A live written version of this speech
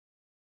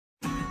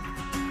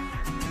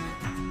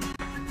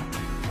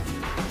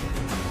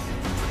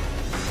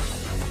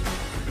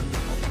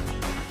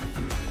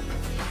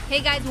Hey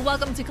guys,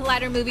 welcome to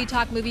Collider Movie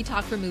Talk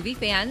for movie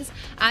fans.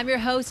 I'm your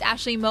host,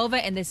 Ashley Mova,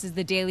 and this is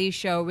The Daily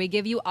Show, where we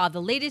give you all the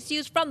latest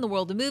news from the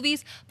world of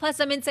movies, plus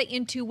some insight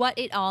into what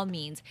it all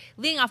means.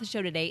 Leading off the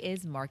show today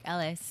is Mark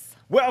Ellis.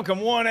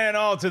 Welcome one and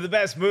all to the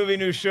best movie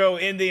news show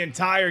in the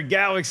entire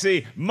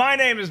galaxy. My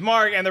name is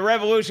Mark, and the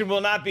revolution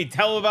will not be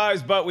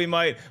televised, but we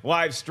might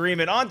live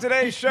stream it. On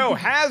today's show,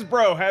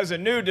 Hasbro has a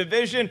new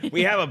division.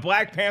 We have a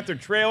Black Panther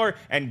trailer,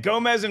 and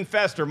Gomez and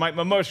Fester might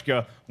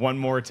mamushka one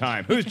more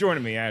time. Who's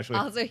joining me, Ashley?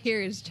 Also here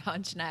is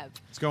Jon Schnepp.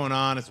 What's going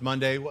on? It's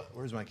Monday.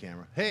 Where's my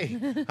camera? Hey,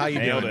 how you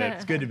Nailed doing? it.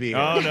 It's good to be here.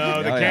 Oh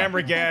no, the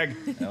camera gag.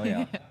 Oh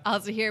yeah.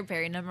 Also here,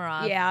 Perri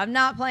Nemiroff. Yeah, I'm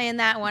not playing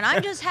that one.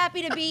 I'm just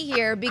happy to be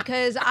here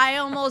because I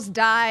almost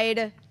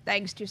died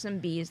thanks to some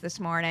bees this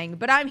morning.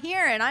 But I'm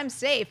here and I'm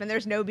safe, and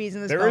there's no bees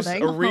in this There's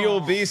building. a real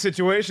bee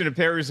situation at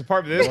Perry's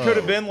apartment. This could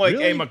have been like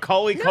Really? a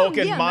Macaulay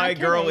Culkin yeah, My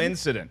not Girl kidding.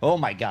 incident. Oh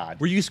my God.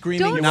 Were you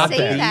screaming? Don't about say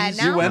the that. bees?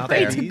 Now You I'm went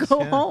afraid there. to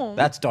go home.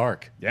 That's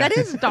dark. Yeah. That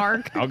is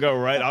dark. I'll go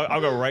right.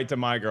 I'll go right to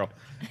My Girl.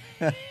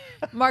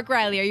 Mark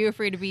Reilly, are you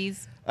afraid of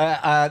bees?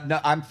 No,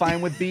 I'm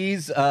fine with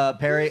bees.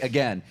 Perry,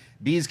 again,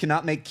 bees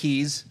cannot make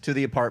keys to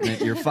the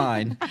apartment. You're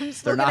fine.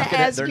 still gonna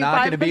ask They're you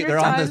not gonna be. 500 They're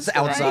on times the today.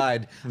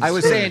 outside. I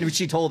was saying what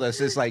she told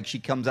us is like she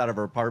comes out of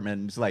her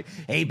apartment and it's like,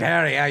 "Hey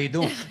Perry, how you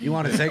doing? You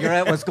want a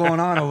cigarette? What's going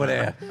on over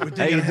there? We're How you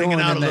thinking of hanging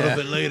doing out a in little there?"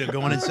 bit later,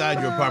 going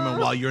inside your apartment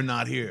while you're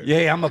not here.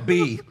 Yeah, I'm a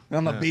bee.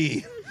 I'm a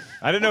bee.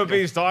 I didn't know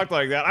bees talked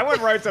like that. I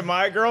went right to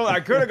My Girl. I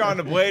could have gone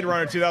to Blade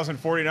Runner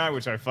 2049,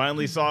 which I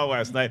finally saw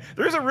last night.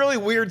 There's a really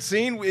weird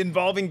scene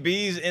involving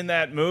bees in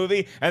that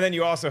movie. And then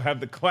you also have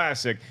the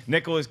classic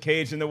Nicolas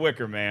Cage and the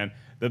Wicker Man.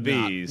 The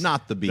bees.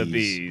 Not the bees. The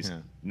bees. Yeah.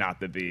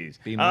 Not the bees.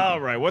 Bee movie. All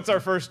right, what's our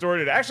first story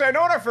today? Actually, I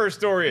know what our first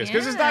story is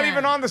because it's not Yeah.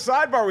 even on the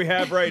sidebar we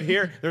have right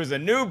here. There's a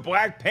new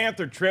Black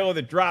Panther trailer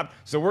that dropped,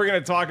 so we're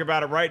going to talk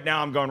about it right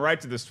now. I'm going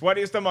right to the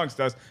sweatiest amongst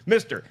us,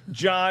 Mr.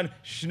 Jon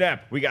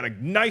Schnepp. We got a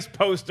nice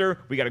poster.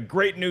 We got a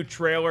great new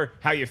trailer.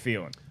 How you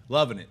feeling?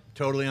 Loving it.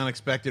 Totally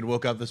unexpected.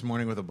 Woke up this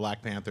morning with a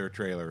Black Panther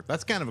trailer.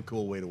 That's kind of a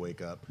cool way to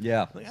wake up.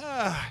 Yeah. Like,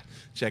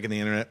 checking the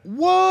internet.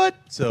 What?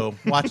 So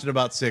watched it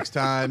about 6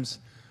 times.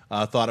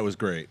 Thought it was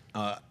great.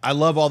 I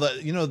love all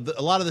the,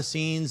 a lot of the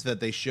scenes that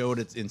they showed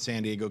in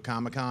San Diego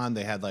Comic-Con.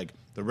 They had like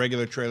the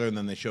regular trailer, and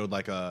then they showed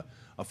like a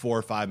 4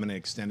 or 5 minute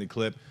extended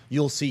clip.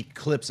 You'll see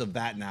clips of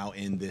that now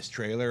in this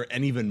trailer,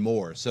 and even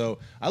more. So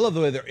I love the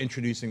way they're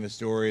introducing the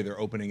story.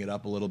 They're opening it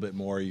up a little bit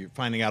more. You're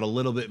finding out a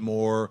little bit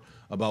more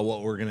about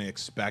what we're going to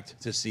expect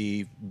to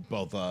see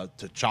both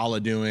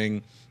T'Challa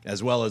doing,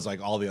 as well as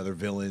like all the other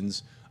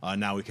villains.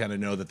 Now we kind of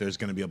know that there's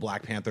going to be a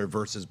Black Panther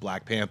versus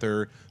Black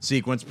Panther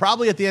sequence,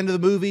 probably at the end of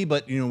the movie,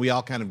 but we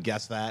all kind of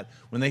guess that.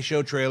 When they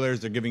show trailers,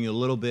 they're giving you a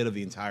little bit of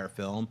the entire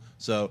film.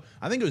 So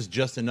I think it was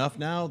just enough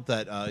now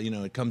that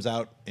it comes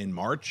out in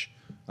March.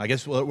 I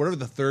guess whatever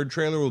the third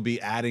trailer will be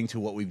adding to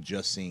what we've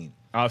just seen.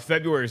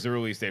 February is the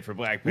release date for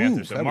Black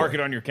Panther, so February. mark it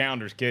on your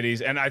calendars,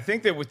 kiddies. And I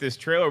think that with this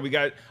trailer, we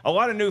got a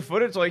lot of new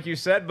footage, like you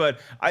said, but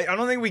I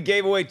don't think we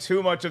gave away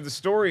too much of the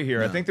story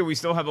here. No. I think that we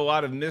still have a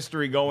lot of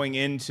mystery going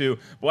into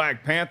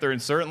Black Panther,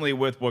 and certainly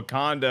with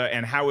Wakanda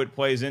and how it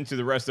plays into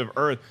the rest of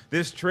Earth.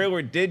 This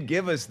trailer did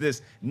give us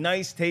this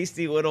nice,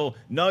 tasty little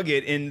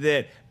nugget in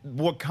that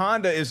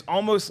Wakanda is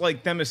almost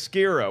like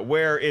Themyscira,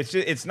 where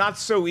it's not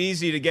so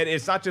easy to get.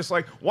 It's not just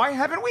like, why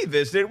haven't we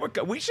visited?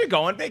 We should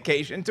go on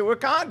vacation to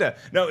Wakanda.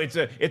 No, it's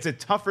a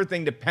tougher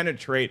thing to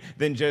penetrate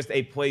than just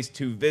a place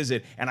to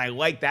visit, and I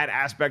like that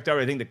aspect of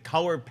it. I think the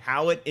color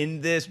palette in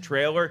this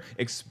trailer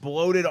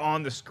exploded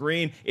on the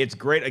screen. It's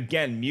great.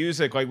 Again,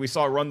 music like we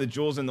saw Run the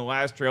Jewels in the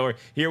last trailer.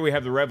 Here we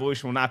have The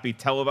Revolution Will Not Be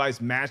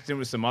Televised matched in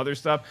with some other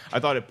stuff. I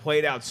thought it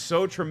played out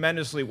so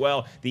tremendously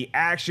well. The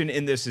action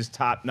in this is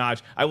top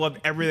notch. I loved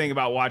everything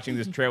about watching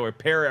this trailer.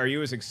 Perry, are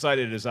you as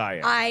excited as I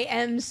am? I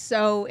am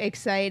so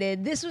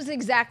excited. This was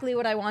exactly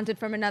what I wanted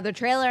from another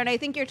trailer, and I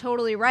think you're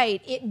totally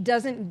right. It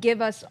doesn't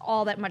give us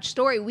all that much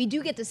story. We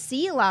do get to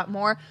see a lot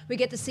more. We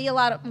get to see a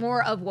lot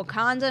more of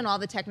Wakanda and all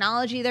the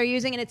technology they're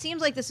using, and it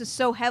seems like this is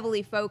so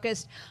heavily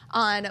focused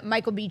on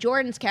Michael B.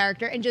 Jordan's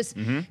character and just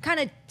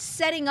kind of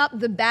setting up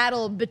the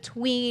battle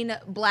between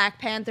Black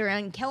Panther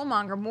and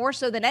Killmonger more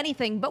so than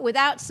anything, but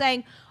without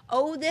saying,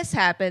 oh, this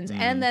happens,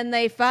 and then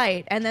they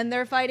fight, and then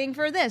they're fighting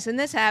for this, and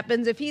this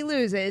happens if he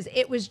loses.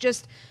 It was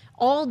just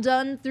all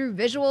done through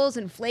visuals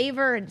and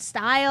flavor and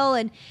style,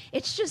 and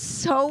it's just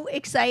so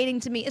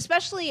exciting to me,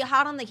 especially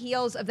hot on the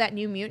heels of that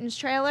New Mutants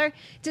trailer,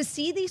 to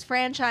see these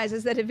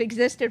franchises that have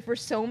existed for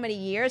so many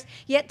years,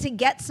 yet to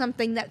get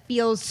something that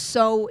feels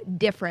so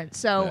different.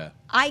 So Yeah.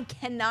 I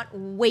cannot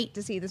wait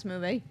to see this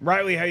movie.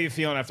 Riley, how you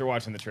feeling after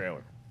watching the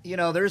trailer?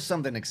 There's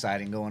something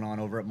exciting going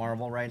on over at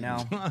Marvel right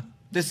now.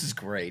 This is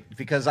great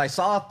because I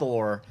saw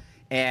Thor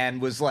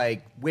and was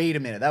like, wait a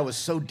minute, that was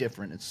so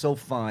different. It's so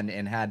fun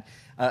and had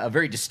a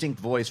very distinct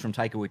voice from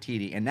Taika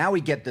Waititi. And now we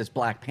get this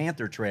Black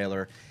Panther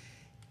trailer.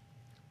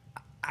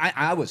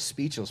 I was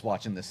speechless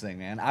watching this thing,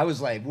 man. I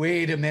was like,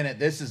 wait a minute,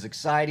 this is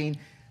exciting.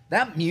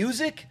 That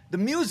music, the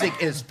music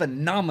is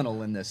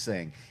phenomenal in this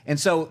thing. And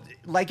so,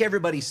 like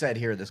everybody said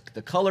here,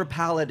 the color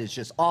palette is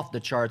just off the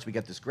charts. We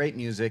got this great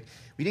music.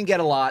 We didn't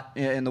get a lot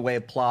in the way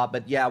of plot,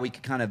 but yeah, we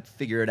could kind of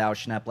figure it out,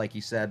 Schnepp, like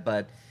you said.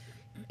 But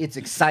it's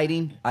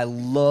exciting. I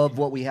love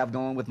what we have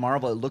going with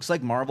Marvel. It looks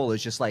like Marvel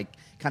is just like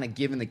kind of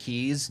giving the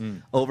keys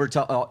over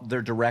to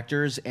their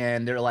directors,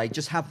 and they're like,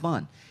 just have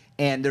fun.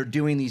 And they're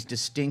doing these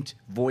distinct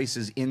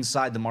voices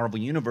inside the Marvel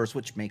universe,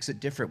 which makes it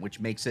different, which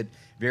makes it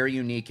very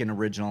unique and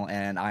original.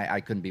 And I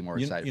couldn't be more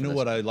excited. You know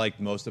what I liked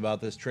most about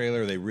this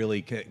trailer? They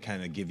really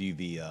kind of give you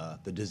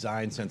the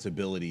design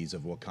sensibilities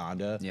of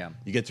Wakanda. Yeah,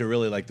 you get to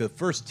really like the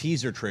first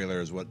teaser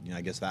trailer is what I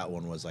guess that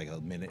one was like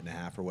a minute and a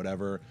half or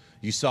whatever.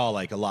 You saw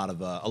like a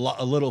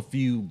little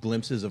few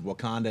glimpses of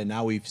Wakanda. And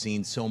now we've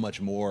seen so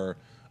much more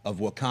of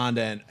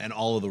Wakanda and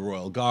all of the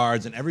royal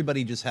guards, and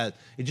everybody just had.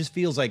 It just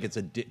feels like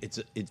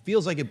it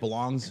feels like it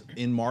belongs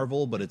in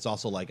Marvel, but it's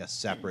also like a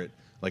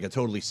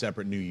totally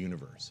separate new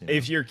universe. You know?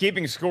 If you're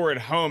keeping score at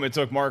home, it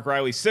took Mark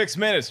Reilly 6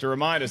 minutes to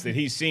remind us that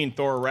he's seen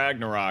Thor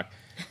Ragnarok.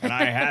 And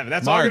I haven't.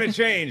 That's all going to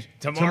change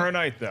tomorrow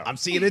night, though. I'm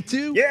seeing it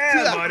too.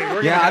 Yeah,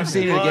 buddy. I've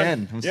seen it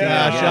again. Shut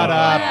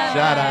up.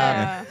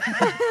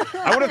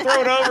 I want to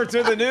throw it over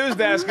to the news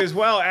desk as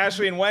well.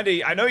 Ashley and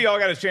Wendy, I know you all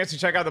got a chance to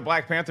check out the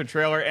Black Panther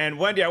trailer. And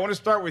Wendy, I want to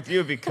start with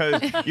you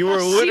because you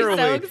were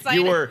literally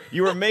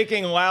you were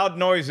making loud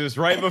noises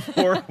right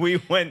before we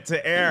went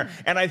to air.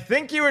 And I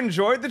think you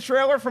enjoyed the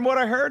trailer from what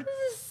I heard.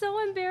 This is so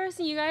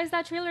embarrassing, you guys.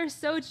 That trailer is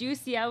so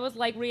juicy. I was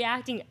like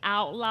reacting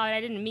out loud.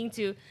 I didn't mean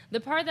to. The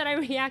part that I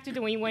reacted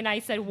to when I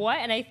said what,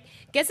 and I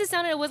guess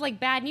it was like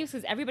bad news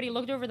because everybody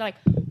looked over like,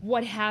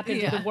 what happened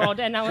to the world?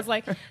 And I was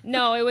like,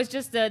 no, it was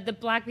just the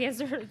Black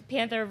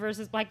Panther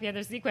versus Black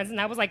Panther sequence.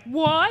 And I was like,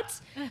 what?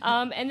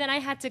 And then I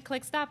had to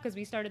click stop because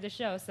we started the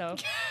show. So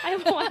I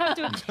will have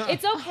to.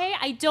 It's okay.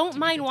 I don't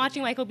mind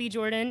watching Michael B.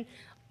 Jordan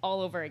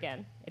all over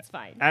again. It's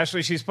fine.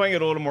 Ashley, she's playing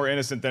it a little more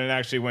innocent than it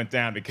actually went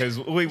down because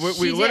we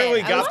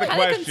literally got the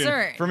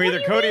question from either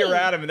Cody or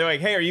Adam, and they're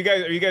like, "Hey, are you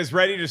guys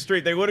ready to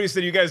street?" They literally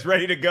said, "You guys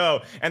ready to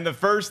go?" And the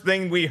first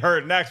thing we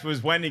heard next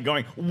was Wendy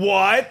going,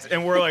 "What?"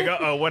 And we're like,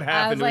 "Uh-oh, what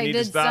happened? I was we need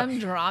to stop." Did some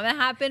drama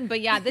happen?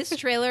 But yeah, this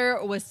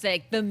trailer was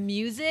sick. The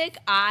music,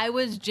 I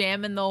was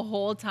jamming the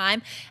whole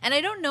time, and I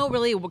don't know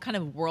really what kind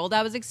of world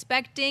I was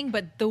expecting,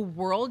 but the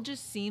world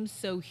just seems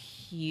so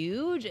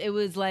huge. It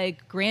was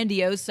like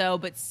grandioso,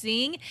 but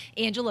seeing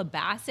Angela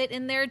Bassett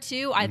in there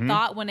too, I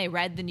thought when I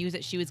read the news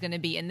that she was going to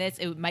be in this,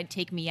 it might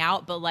take me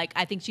out, but like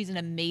I think she's an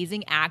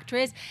amazing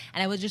actress,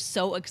 and I was just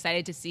so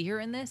excited to see her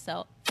in this,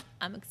 so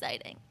I'm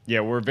excited.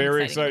 Yeah, we're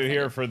very excited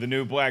here for the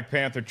new Black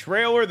Panther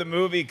trailer. The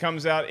movie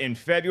comes out in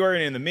February,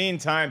 and in the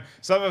meantime,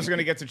 some of us are going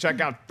to get to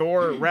check out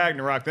Thor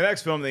Ragnarok, the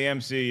next film in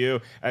the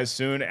MCU, as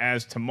soon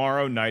as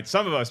tomorrow night.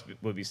 Some of us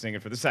will be singing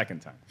for the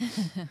second time.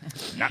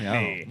 Not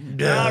me.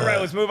 All right,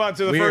 let's move on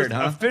to the first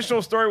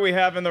official story we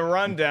have in the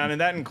rundown, and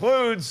that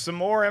includes some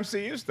more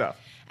MCU stuff.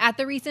 At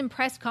the recent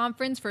press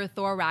conference for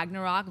Thor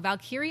Ragnarok,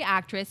 Valkyrie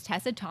actress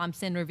Tessa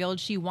Thompson revealed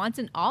she wants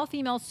an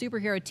all-female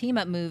superhero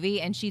team-up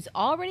movie, and she's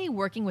already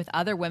working with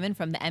other women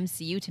from the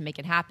MCU to make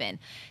it happen.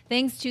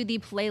 Thanks to the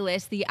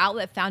playlist, the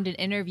outlet found an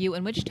interview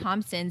in which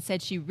Thompson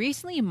said she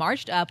recently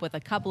marched up with a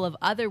couple of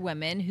other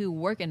women who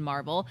work in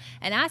Marvel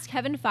and asked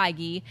Kevin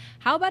Feige,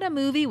 how about a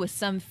movie with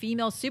some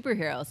female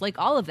superheroes, like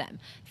all of them?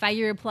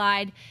 Feige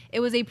replied,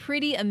 "It was a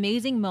pretty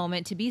amazing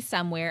moment to be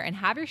somewhere and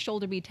have your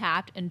shoulder be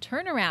tapped and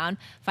turn around,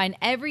 find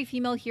every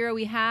female hero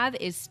we have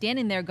is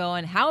standing there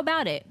going, how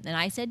about it? And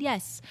I said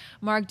yes."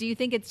 Mark, do you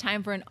think it's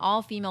time for an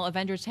all-female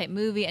Avengers type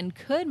movie, and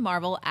could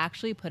Marvel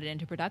actually put it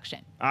into production?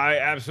 I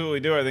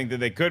absolutely do. I think that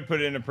they could put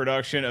it into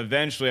production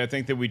eventually. I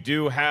think that we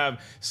do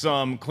have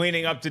some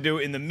cleaning up to do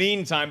in the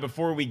meantime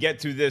before we get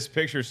to this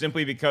picture,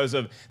 simply because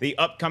of the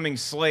upcoming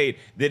slate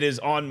that is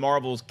on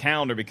Marvel's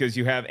calendar, because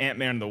you have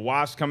Ant-Man and the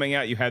Wasp coming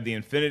out, you have the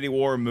Infinity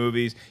War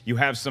movies, you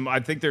have some, I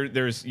think you're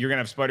going to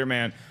have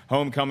Spider-Man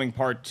Homecoming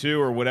Part 2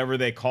 or whatever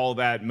they call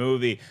that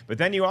movie. But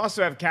then you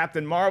also have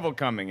Captain Marvel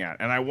coming out.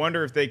 And I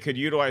wonder if they could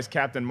utilize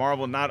Captain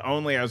Marvel not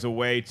only as a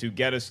way to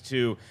get us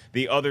to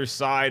the other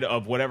side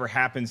of whatever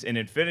happens in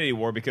Infinity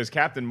War, because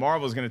Captain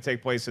Marvel is going to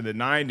take place in the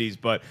 90s,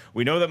 but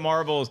we know that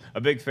Marvel's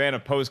a big fan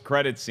of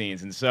post-credit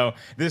scenes. And so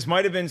this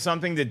might have been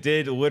something that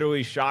did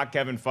literally shock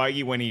Kevin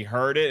Feige when he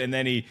heard it, and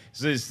then he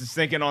was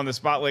thinking on the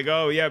spot like,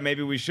 oh yeah,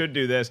 maybe we should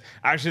do this.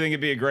 I actually think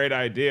it'd be a great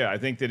idea. I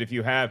think that if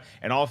you have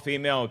an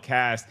all-female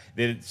cast,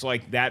 that it's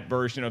like that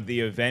version of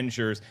the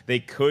Avengers, they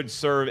could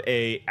serve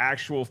a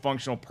actual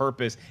functional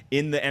purpose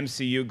in the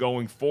MCU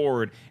going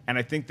forward. And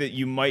I think that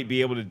you might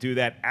be able to do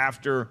that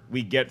after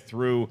we get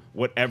through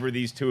whatever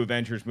these two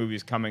Avengers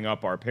movies coming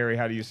up are. Perri,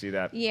 how do you see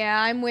that?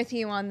 Yeah, I'm with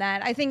you on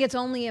that. I think it's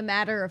only a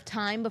matter of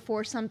time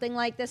before something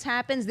like this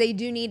happens. They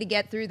do need to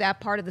get through that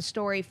part of the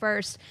story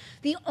first.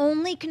 The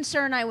only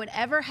concern I would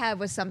ever have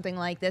with something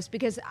like this,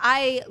 because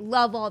I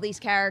love all these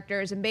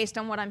characters, and based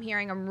on what I'm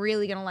hearing, I'm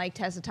really going to like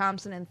Tessa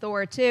Thompson and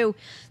Thor too.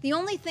 The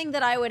only thing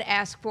that I would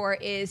ask for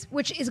is,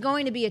 which is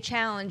going to be a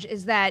challenge,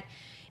 is that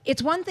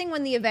it's one thing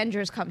when the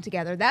Avengers come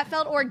together. That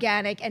felt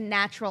organic and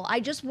natural. I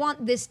just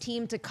want this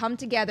team to come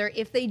together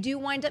if they do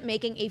wind up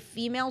making a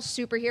female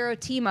superhero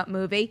team-up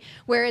movie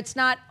where it's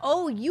not,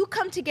 oh, you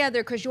come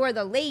together because you're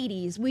the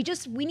ladies. We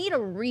need a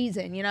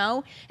reason, you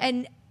know?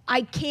 And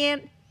I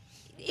can't,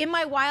 in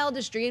my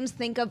wildest dreams,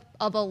 think of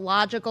a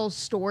logical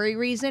story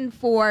reason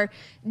for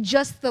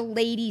just the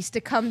ladies to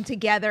come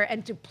together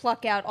and to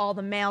pluck out all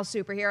the male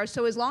superheroes.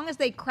 So as long as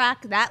they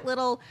crack that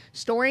little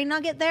story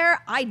nugget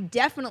there, I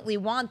definitely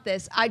want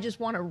this. I just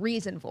want a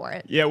reason for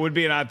it. Yeah, it would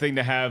be an odd thing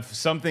to have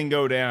something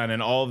go down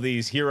and all of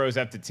these heroes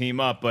have to team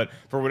up, but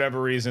for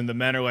whatever reason, the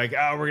men are like,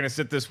 oh, we're going to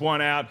sit this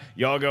one out.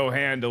 Y'all go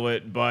handle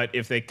it. But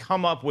if they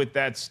come up with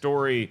that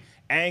story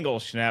angle,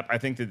 Schnepp, I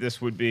think that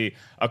this would be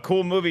a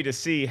cool movie to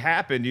see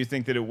happen. Do you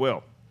think that it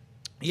will?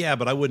 Yeah,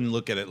 but I wouldn't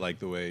look at it like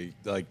the way,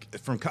 like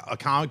from a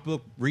comic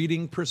book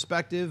reading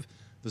perspective,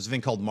 there's a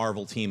thing called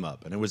Marvel Team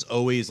Up, and it was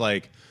always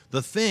like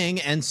the Thing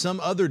and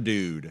some other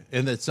dude,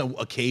 and then so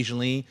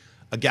occasionally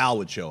a gal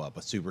would show up,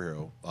 a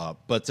superhero.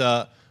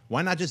 But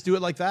why not just do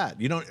it like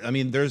that? You don't. I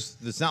mean,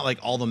 it's not like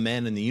all the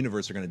men in the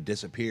universe are going to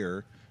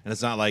disappear, and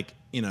it's not like,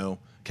 you know,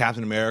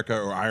 Captain America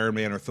or Iron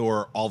Man or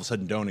Thor all of a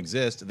sudden don't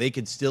exist. They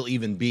could still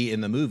even be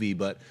in the movie,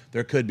 but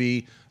there could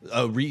be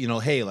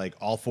hey, like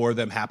all four of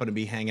them happen to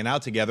be hanging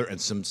out together and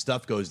some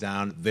stuff goes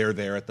down. They're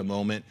there at the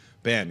moment.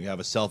 Bam, you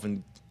have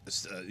a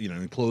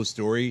enclosed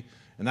story,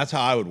 and that's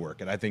how I would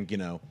work it. I think,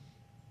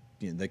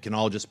 they can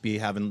all just be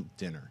having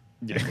dinner.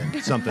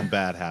 Yeah. Something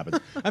bad happens.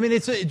 I mean,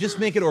 just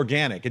make it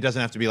organic. It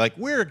doesn't have to be like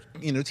we're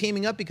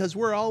teaming up because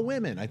we're all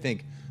women. I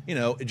think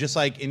just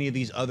like any of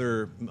these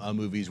other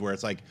movies where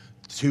it's like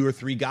 2 or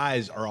 3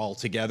 guys are all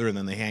together and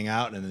then they hang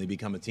out and then they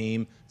become a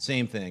team.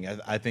 Same thing.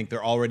 I think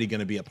they're already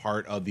going to be a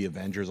part of the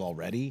Avengers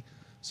already.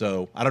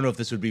 So I don't know if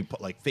this would be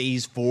like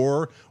Phase 4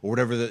 or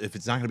whatever. If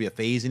it's not going to be a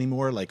phase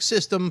anymore, like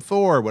System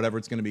 4, whatever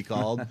it's going to be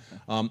called.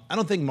 I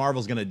don't think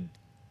Marvel's going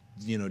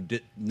to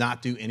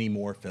not do any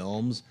more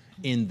films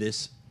in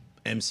this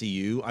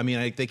MCU. I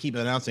mean, they keep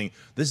announcing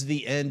this is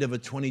the end of a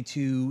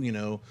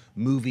 22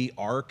 movie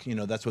arc.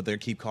 That's what they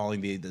keep calling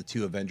the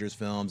 2 Avengers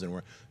films, and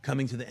we're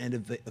coming to the end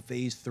of the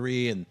Phase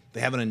 3, and they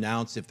haven't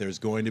announced if there's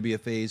going to be a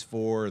Phase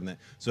 4, and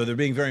so they're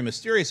being very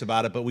mysterious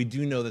about it. But we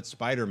do know that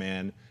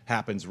Spider-Man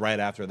happens right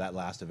after that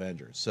last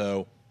Avengers,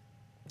 so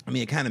I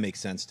mean, it kind of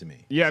makes sense to me.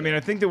 Yeah, I mean, I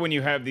think that when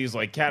you have these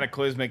like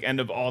cataclysmic end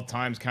of all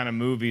times kind of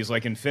movies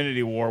like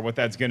Infinity War, what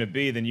that's going to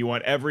be, then you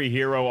want every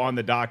hero on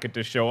the docket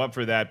to show up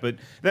for that. But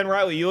then,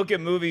 Reilly, you look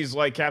at movies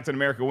like Captain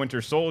America Winter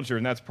Soldier,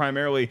 and that's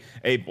primarily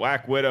a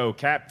Black Widow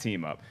Cap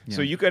team up. Yeah.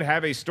 So you could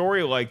have a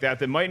story like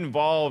that might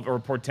involve or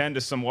portend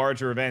to some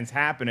larger events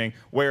happening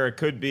where it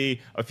could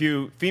be a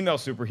few female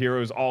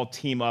superheroes all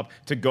team up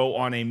to go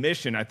on a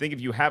mission. I think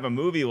if you have a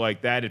movie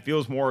like that, it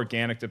feels more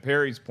organic, to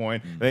Perry's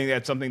point. I think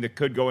that's something that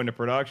could go into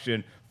production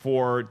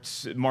for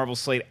Marvel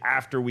slate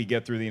after we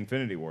get through the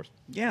Infinity Wars.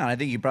 Yeah, I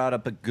think you brought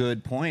up a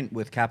good point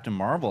with Captain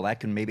Marvel. That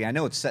can maybe, I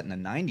know it's set in the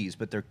 90s,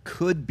 but there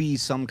could be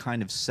some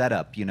kind of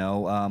setup, We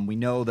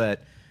know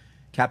that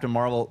Captain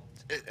Marvel,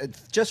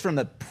 just from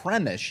the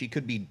premise, she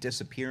could be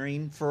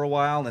disappearing for a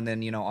while and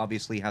then,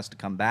 obviously has to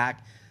come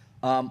back.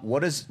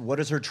 What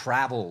does her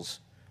travels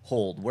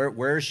hold?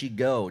 Where does she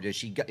go?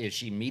 Is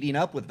she meeting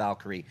up with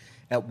Valkyrie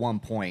at one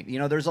point?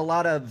 There's a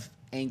lot of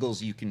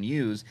angles you can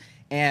use.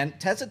 And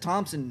Tessa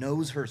Thompson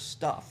knows her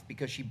stuff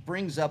because she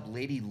brings up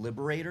Lady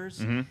Liberators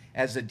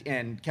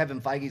and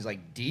Kevin Feige's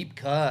like deep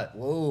cut.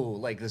 Whoa,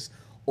 like this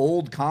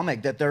old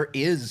comic that there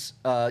is,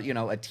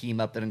 a team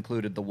up that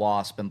included the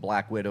Wasp and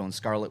Black Widow and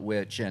Scarlet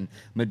Witch and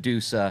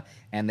Medusa,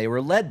 and they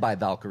were led by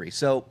Valkyrie.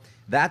 So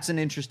that's an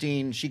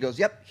interesting. She goes,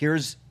 "Yep,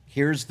 here's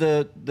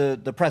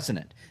the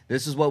precedent.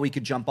 This is what we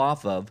could jump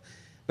off of."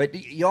 But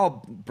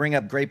y'all bring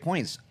up great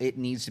points. It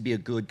needs to be a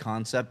good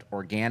concept,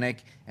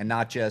 organic, and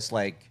not just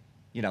like,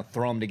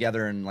 throw them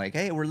together and like,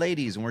 hey, we're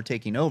ladies and we're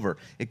taking over.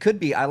 It could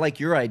be, I like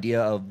your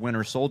idea of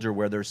Winter Soldier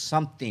where there's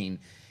something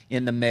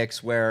in the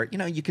mix where,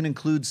 you can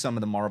include some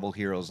of the Marvel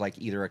heroes like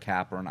either a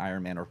Cap or an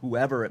Iron Man or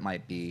whoever it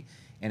might be,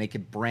 and it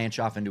could branch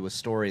off into a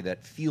story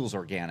that feels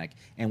organic,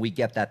 and we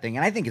get that thing.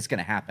 And I think it's going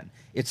to happen.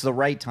 It's the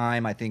right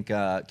time. I think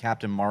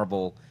Captain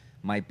Marvel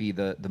might be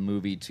the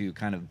movie to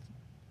kind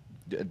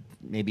of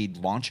maybe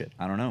launch it.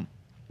 I don't know.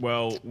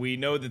 Well, we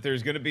know that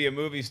there's going to be a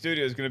movie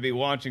studio that's going to be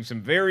launching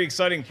some very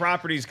exciting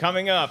properties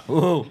coming up.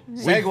 Ooh,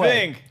 we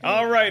think.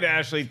 All right,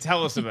 Ashley,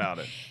 tell us about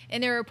it.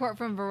 In a report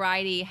from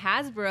Variety,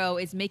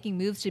 Hasbro is making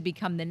moves to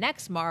become the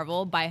next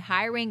Marvel by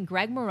hiring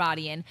Greg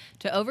Mooradian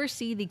to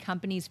oversee the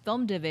company's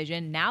film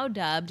division, now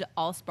dubbed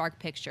Allspark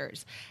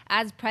Pictures.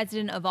 As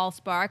president of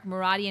Allspark,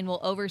 Mooradian will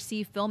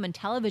oversee film and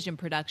television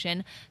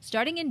production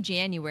starting in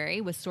January,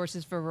 with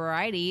sources for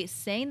Variety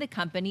saying the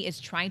company is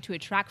trying to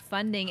attract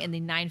funding in the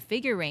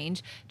 9-figure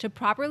range to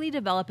properly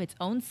develop its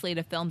own slate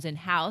of films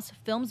in-house,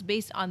 films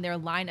based on their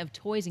line of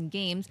toys and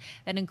games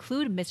that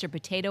include Mr.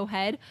 Potato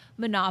Head,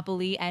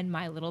 Monopoly, and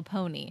My Little Little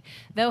Pony.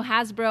 Though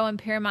Hasbro and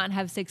Paramount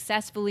have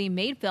successfully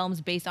made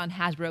films based on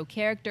Hasbro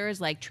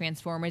characters like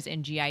Transformers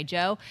and G.I.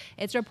 Joe,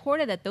 it's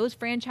reported that those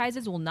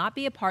franchises will not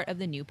be a part of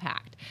the new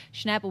pact.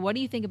 Schnepp, what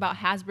do you think about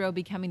Hasbro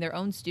becoming their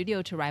own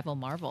studio to rival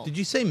Marvel? Did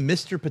you say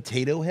Mr.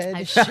 Potato Head?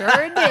 I sure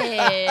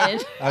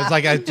did.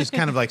 I just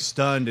kind of like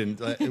stunned. And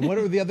what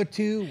are the other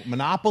two?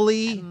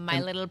 Monopoly?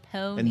 My Little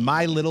Pony. And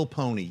My Little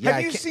Pony. Yeah,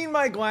 Have you seen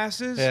my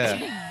glasses?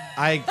 Yeah.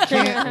 I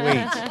can't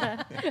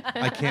wait.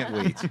 I can't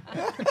wait.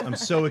 I'm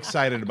so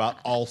excited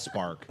about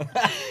Allspark.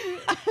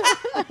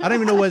 I don't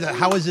even know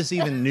how is this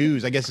even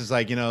news? I guess it's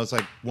like, it's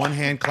like one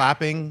hand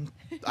clapping.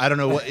 I don't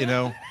know what,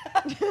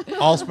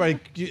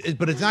 Allspark,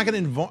 but it's not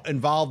going to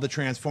involve the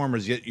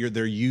Transformers, yet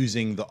they're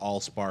using the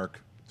Allspark.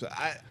 So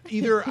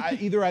either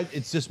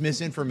it's just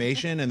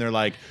misinformation, and they're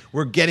like,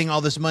 we're getting all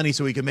this money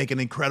so we can make an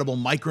incredible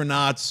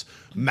Micronauts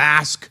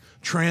mask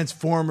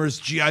Transformers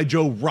G.I.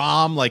 Joe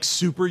ROM like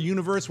super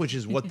universe, which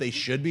is what they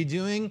should be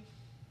doing.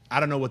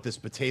 I don't know what this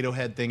potato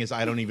head thing is.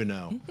 I don't even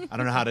know. I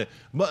don't know how to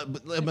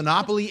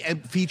Monopoly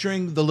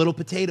featuring the little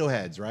potato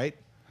heads, right?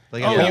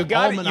 Like, you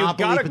got to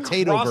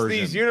cross version.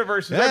 These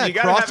universes. Yeah, You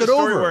got to have a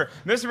story over. where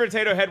Mr.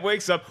 Potato Head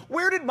wakes up.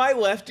 Where did my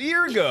left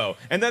ear go?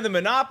 And then the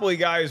Monopoly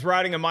guy is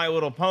riding a My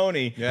Little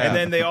Pony, and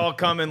then they all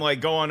come and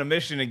like go on a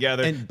mission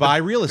together and buy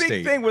real estate. The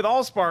big thing with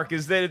Allspark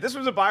is that if this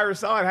was a buy or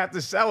sell, I'd have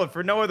to sell it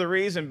for no other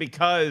reason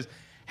because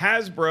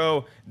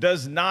Hasbro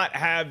does not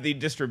have the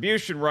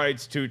distribution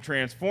rights to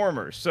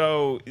Transformers.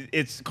 So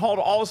it's called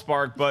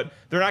Allspark, but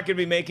they're not going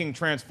to be making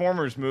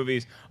Transformers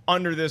movies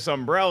under this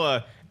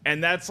umbrella.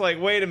 And that's like,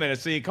 wait a minute.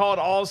 So you call it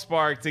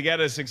Allspark to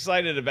get us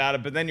excited about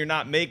it, but then you're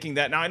not making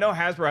that. Now, I know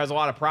Hasbro has a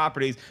lot of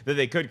properties that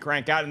they could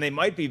crank out, and they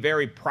might be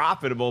very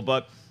profitable,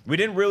 but we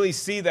didn't really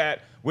see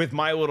that with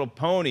My Little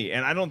Pony,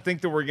 and I don't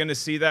think that we're going to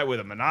see that with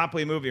a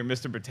Monopoly movie or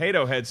Mr.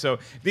 Potato Head. So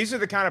these are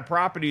the kind of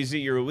properties that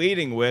you're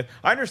leading with.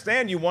 I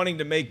understand you wanting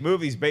to make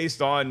movies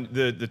based on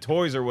the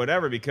toys or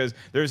whatever because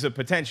there's a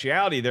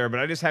potentiality there, but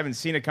I just haven't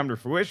seen it come to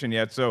fruition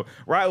yet. So,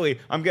 Reilly,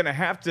 I'm going to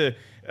have to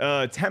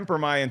temper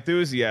my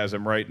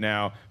enthusiasm right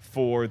now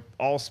for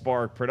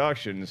Allspark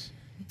Productions.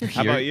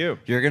 How about you?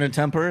 You're going to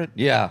temper it?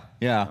 Yeah.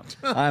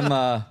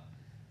 I'm,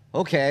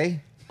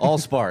 okay.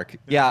 Allspark.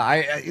 Yeah,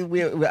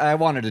 I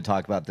wanted to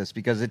talk about this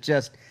because it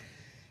just,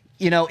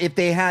 if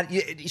they had,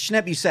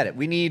 Schnepp, you said it,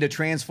 we need a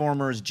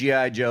Transformers,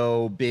 G.I.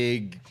 Joe,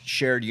 big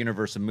shared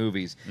universe of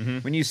movies. Mm-hmm.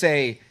 When you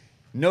say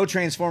no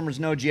Transformers,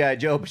 no G.I.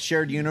 Joe, but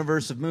shared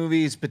universe of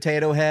movies,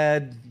 Potato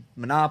Head,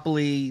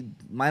 Monopoly,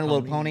 My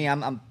Little Pony,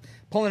 I'm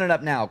pulling it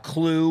up now.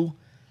 Clue.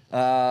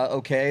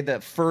 Okay, the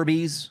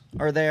Furbies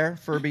are there.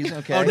 Furbies,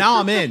 okay. Oh, now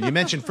I'm in. You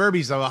mentioned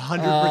Furbies. I'm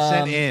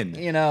 100% in.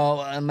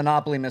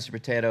 Monopoly, Mr.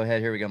 Potato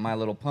Head. Here we go. My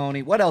Little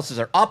Pony. What else is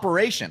there?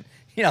 Operation.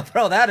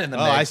 Throw that in the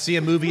mix. I see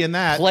a movie in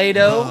that.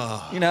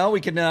 Play-Doh. We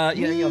can,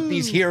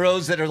 these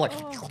heroes that are like,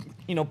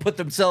 put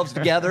themselves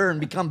together and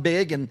become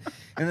big, and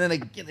then they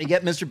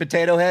get Mr.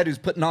 Potato Head, who's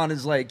putting on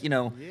his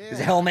his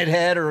helmet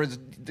head or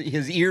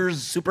his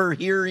ears, super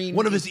hearing.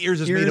 One of his ears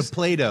is made of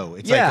Play-Doh.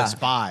 It's like a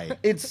spy.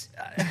 It's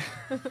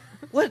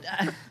what?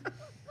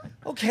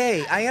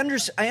 Okay, I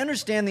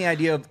understand the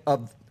idea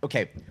of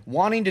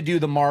wanting to do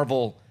the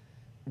Marvel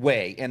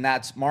way, and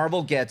that's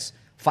Marvel gets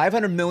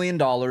 $500 million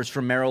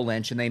from Merrill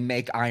Lynch, and they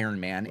make Iron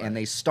Man, and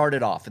they start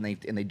it off, and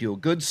they do a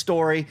good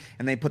story,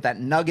 and they put that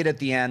nugget at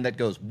the end that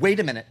goes, wait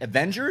a minute,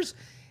 Avengers,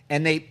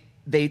 and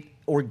they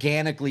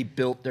organically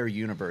built their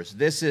universe.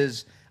 This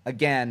is,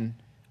 again,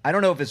 I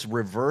don't know if it's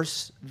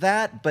reverse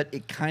that, but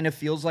it kind of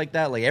feels like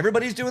that. Like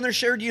everybody's doing their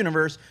shared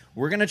universe,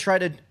 we're gonna try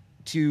to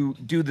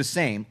do the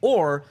same,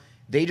 or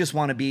they just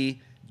want to be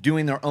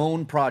doing their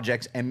own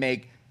projects and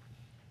make,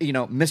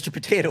 Mr.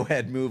 Potato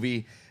Head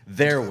movie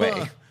their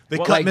way. They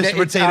cut Mr.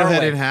 Potato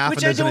Head in half,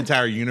 and there's an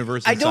entire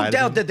universe inside I don't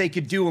doubt that they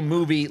could do a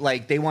movie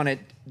like they want to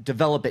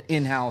develop it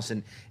in-house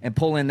and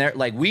pull in there.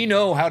 Like, we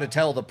know how to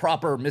tell the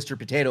proper Mr.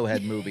 Potato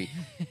Head movie.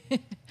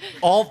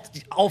 all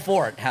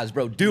for it,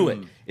 Hasbro. Do it.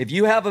 If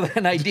you have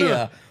an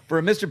idea for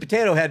a Mr.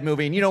 Potato Head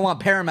movie and you don't want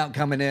Paramount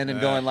coming in and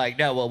going like,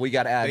 no, well, we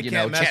got to add,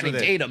 Channing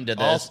Tatum to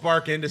this.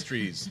 Allspark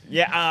Industries.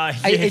 Yeah,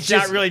 it's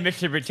not really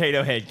Mr.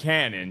 Potato Head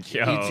canon,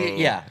 Joe.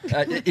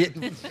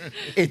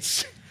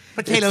 It's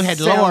Potato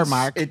Head lore,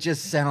 Mark. It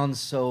just sounds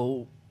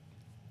so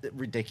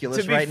ridiculous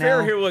right now. To be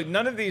fair here, look,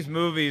 none of these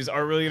movies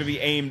are really going to be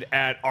aimed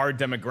at our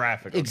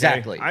demographic. Okay?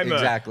 Exactly.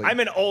 I'm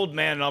an old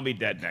man and I'll be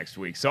dead next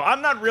week. So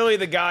I'm not really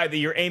the guy that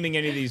you're aiming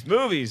any of these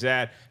movies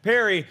at.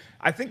 Perri,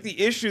 I think the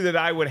issue that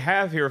I would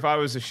have here if I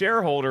was a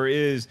shareholder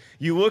is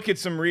you look at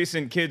some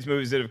recent kids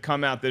movies that have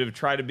come out that have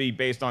tried to be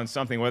based on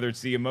something, whether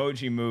it's the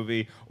Emoji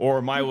Movie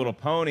or My Little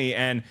Pony,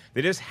 and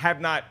they just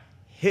have not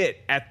hit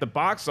at the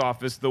box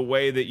office the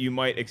way that you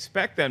might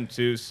expect them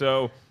to.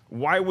 So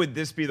why would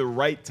this be the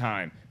right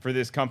time for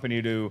this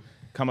company to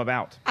come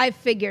about? I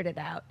figured it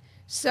out.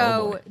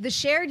 So the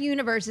shared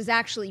universe is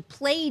actually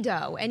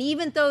Play-Doh. And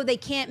even though they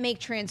can't make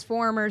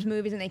Transformers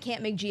movies and they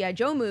can't make G.I.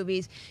 Joe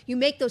movies, you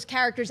make those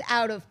characters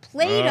out of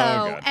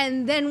Play-Doh.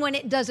 And then when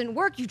it doesn't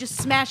work, you just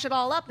smash it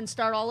all up and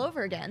start all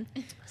over again.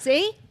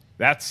 See?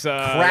 That's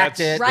Cracked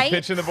it. the Right?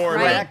 pitch in the board.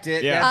 Right. Cracked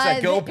it. Yeah. That's a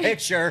Uh, go th-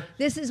 picture.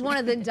 This is one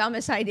of the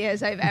dumbest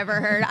ideas I've ever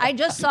heard. I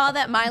just saw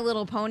that My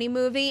Little Pony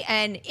movie,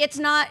 and it's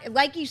not,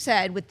 like you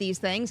said with these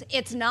things,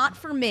 it's not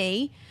for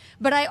me.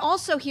 But I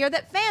also hear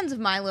that fans of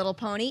My Little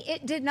Pony,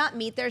 it did not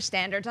meet their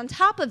standards. On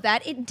top of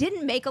that, it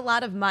didn't make a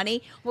lot of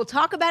money. We'll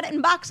talk about it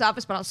in box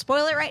office, but I'll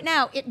spoil it right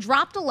now. It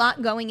dropped a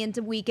lot going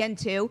into weekend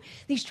 2.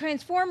 These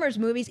Transformers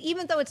movies,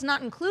 even though it's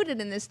not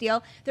included in this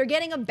deal, they're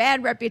getting a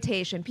bad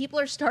reputation. People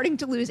are starting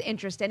to lose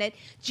interest in it.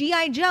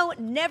 G.I. Joe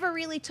never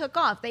really took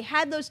off. They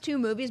had those 2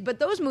 movies, but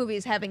those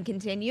movies haven't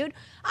continued.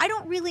 I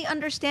don't really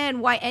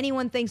understand why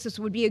anyone thinks this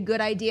would be a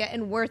good idea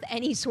and worth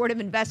any sort of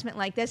investment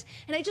like this.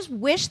 And I just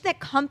wish that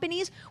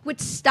companies would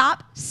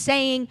stop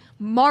saying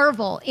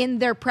Marvel in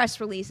their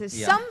press releases.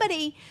 Yeah.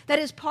 Somebody that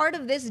is part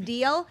of this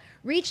deal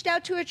reached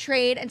out to a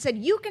trade and said,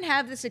 you can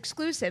have this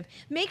exclusive.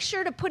 Make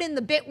sure to put in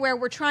the bit where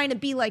we're trying to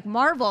be like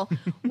Marvel.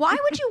 Why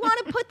would you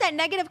want to put that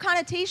negative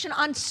connotation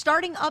on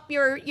starting up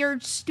your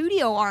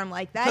studio arm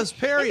like that? Because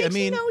Perri, It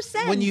makes no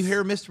sense. when you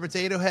hear Mr.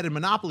 Potato Head and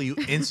Monopoly, you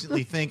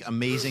instantly think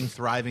amazing,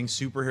 thriving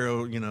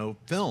superhero,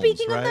 films.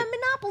 Speaking right? of that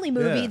Monopoly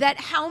movie, Yeah.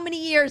 that how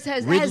many years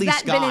has Ridley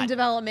that been in Scott.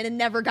 development and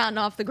never gotten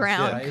off the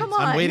ground? Right. Come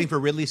on. I'm waiting for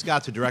Ridley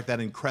Scott to direct that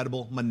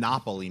incredible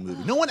Monopoly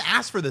movie. No one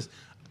asked for this.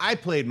 I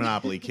played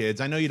Monopoly,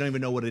 kids. I know you don't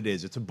even know what it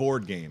is. It's a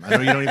board game. I know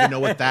you don't even know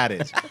what that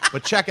is.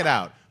 But check it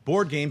out.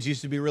 Board games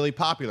used to be really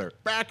popular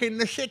back in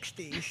the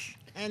 60s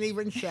and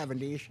even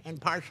 70s and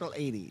partial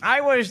 80s.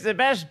 I was the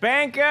best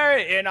banker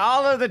in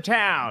all of the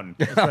town.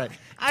 That's right.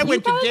 I You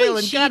went to probably jail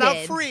and got out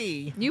cheated.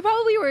 free. You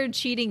probably were a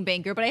cheating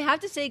banker, but I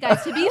have to say,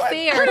 guys, to be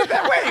fair, Wait,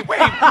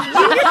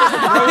 you just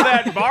throw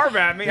that barb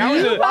at me. I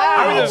was you a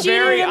probably cheated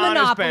very in honest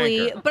Monopoly.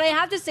 banker. But I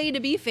have to say, to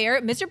be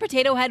fair, Mr.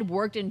 Potato Head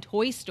worked in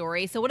Toy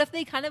Story. So what if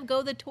they kind of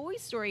go the Toy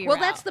Story Well,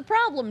 route? that's the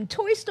problem.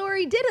 Toy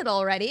Story did it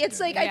already. It's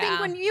like, I think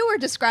Yeah. when you were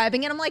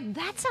describing it, I'm like,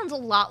 that sounds a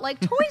lot like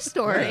Toy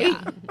Story.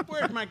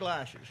 Where's my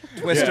glasses?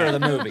 Twister of the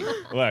movie.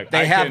 Look, They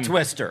I have can-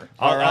 Twister.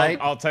 I'll, All right.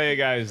 I'll tell you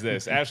guys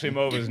this. Ashley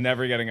Mova's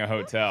never getting a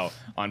hotel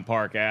on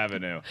Park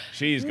Avenue.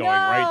 She's going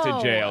right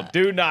to jail.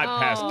 Do not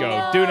pass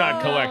go. Do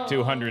not collect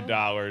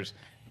 $200.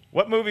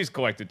 What movies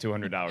collected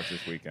 $200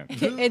 this weekend?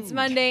 It's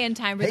Monday and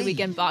time for the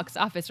weekend box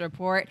office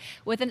report.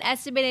 With an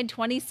estimated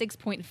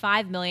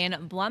 $26.5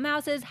 million,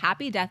 Blumhouse's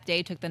Happy Death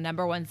Day took the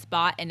 #1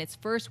 spot in its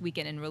first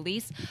weekend in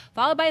release,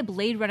 followed by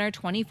Blade Runner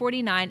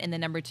 2049 in the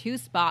 #2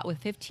 spot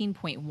with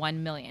 $15.1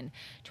 million.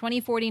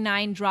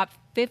 2049 dropped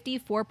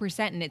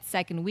 54% in its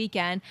second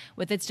weekend,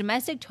 with its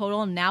domestic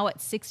total now at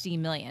 $60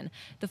 million.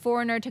 The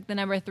Foreigner took the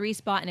 #3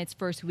 spot in its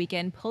first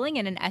weekend, pulling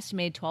in an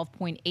estimated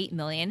 $12.8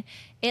 million.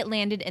 It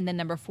landed in the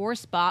 #4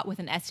 spot with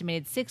an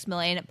estimated $6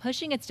 million,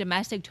 pushing its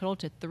domestic total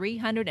to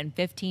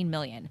 $315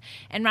 million.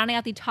 And rounding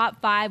out the top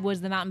 5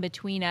 was The Mountain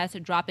Between Us,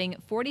 dropping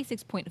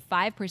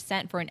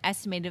 46.5% for an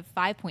estimated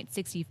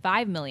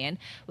 $5.65 million,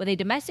 with a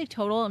domestic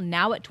total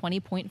now at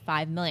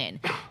 $20.5 million.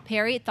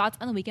 Perri, thoughts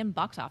on the weekend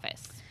box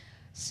office?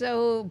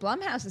 So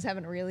Blumhouse is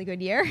having a really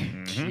good year.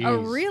 A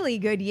really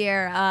good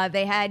year.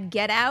 They had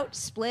Get Out,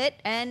 Split,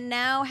 and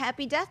now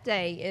Happy Death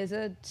Day is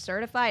a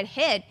certified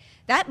hit.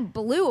 That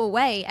blew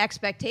away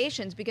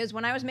expectations because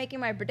when I was making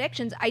my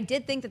predictions, I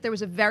did think that there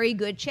was a very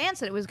good chance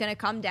that it was going to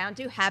come down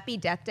to Happy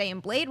Death Day and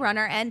Blade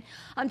Runner. And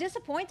I'm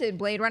disappointed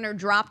Blade Runner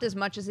dropped as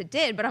much as it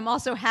did, but I'm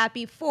also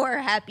happy for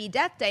Happy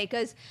Death Day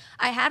because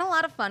I had a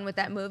lot of fun with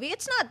that movie.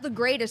 It's not the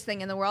greatest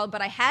thing in the world,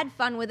 but I had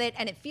fun with it,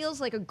 and it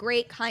feels like a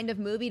great kind of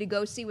movie to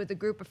go see with a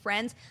group of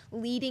friends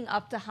leading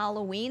up to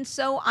Halloween.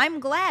 So I'm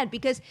glad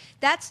because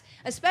that's,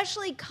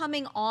 especially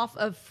coming off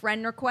of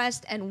Friend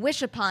Request and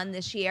Wish Upon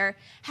this year,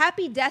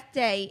 Happy Death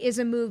Day is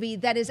a movie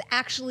that is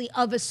actually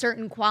of a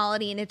certain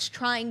quality and it's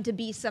trying to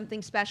be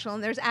something special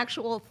and there's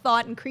actual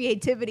thought and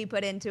creativity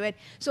put into it.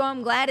 So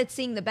I'm glad it's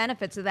seeing the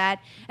benefits of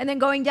that. And then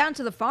going down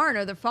to The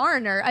Foreigner,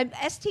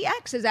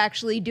 STX is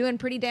actually doing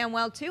pretty damn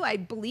well too. I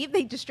believe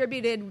they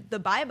distributed The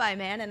Bye Bye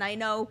Man, and I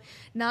know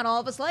not all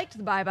of us liked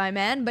The Bye Bye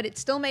Man, but it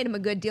still made him a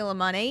good deal of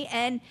money.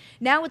 And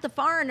now with The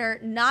Foreigner,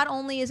 not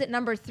only is it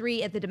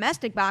 #3 at the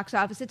domestic box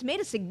office, it's made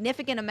a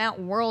significant amount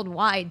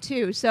worldwide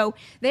too. So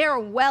they are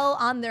well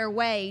on their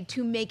way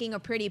to making a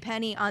pretty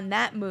penny on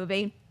that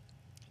movie.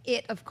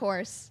 It, of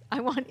course, I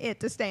want it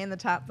to stay in the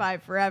top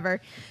 5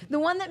 forever. The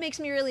one that makes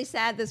me really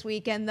sad this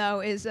weekend, though,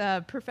 is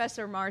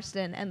Professor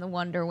Marston and the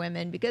Wonder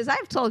Women, because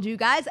I've told you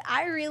guys,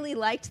 I really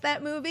liked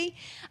that movie.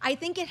 I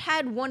think it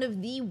had one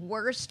of the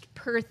worst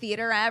per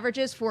theater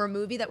averages for a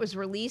movie that was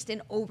released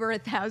in over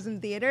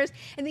 1,000 theaters.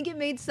 I think it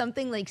made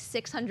something like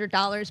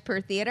 $600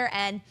 per theater,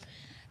 and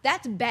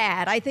that's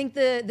bad. I think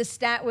the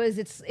stat was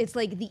it's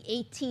like the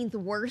 18th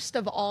worst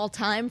of all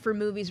time for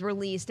movies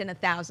released in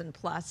 1,000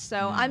 plus.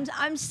 So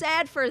I'm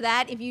sad for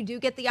that. If you do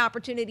get the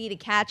opportunity to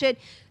catch it,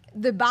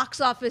 the box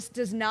office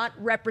does not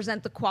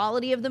represent the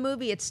quality of the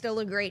movie. It's still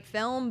a great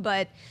film,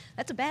 but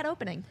that's a bad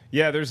opening.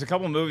 Yeah, there's a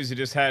couple of movies that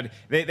just had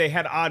they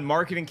had odd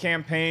marketing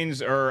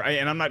campaigns,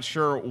 and I'm not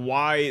sure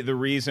why the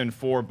reason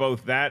for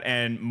both that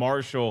and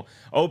Marshall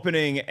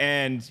opening.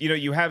 And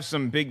you have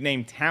some big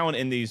name talent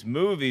in these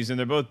movies, and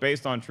they're both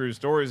based on true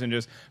stories, and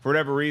just for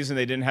whatever reason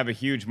they didn't have a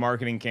huge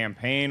marketing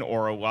campaign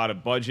or a lot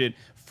of budget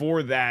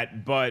for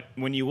that. But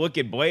when you look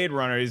at Blade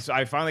Runner,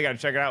 I finally got to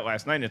check it out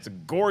last night, and it's a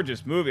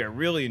gorgeous movie. I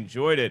really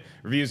enjoyed it.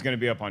 Review's going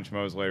to be up on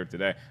Schmoes later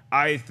today.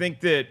 I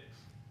think that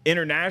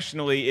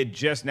internationally, it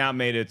just now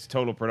made its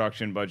total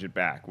production budget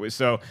back.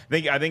 So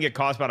I think it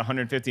cost about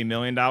 $150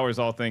 million,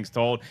 all things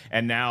told,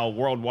 and now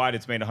worldwide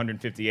it's made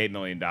 $158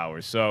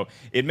 million. So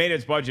it made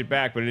its budget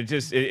back, but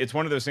it's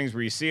one of those things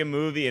where you see a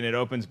movie and it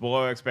opens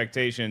below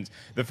expectations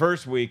the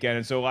first weekend,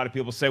 and so a lot of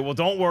people say, well,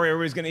 don't worry,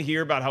 everybody's going to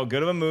hear about how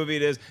good of a movie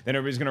it is, then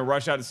everybody's going to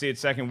rush out to see it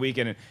second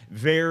weekend, and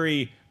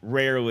very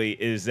rarely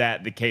is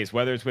that the case,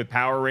 whether it's with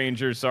Power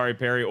Rangers, sorry,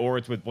 Perri, or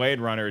it's with Blade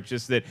Runner. It's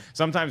just that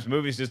sometimes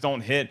movies just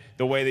don't hit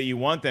the way that you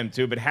want them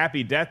to. But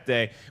Happy Death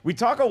Day, we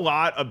talk a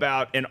lot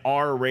about an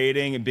R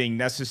rating and being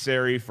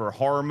necessary for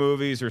horror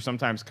movies or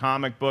sometimes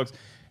comic books.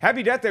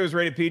 Happy Death Day was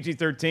rated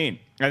PG-13.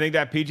 I think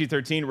that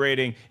PG-13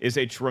 rating is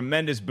a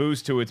tremendous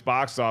boost to its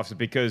box office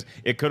because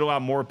it could allow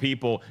more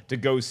people to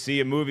go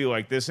see a movie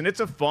like this. And it's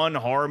a fun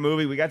horror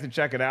movie. We got to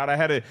check it out. I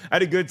had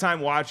a good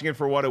time watching it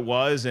for what it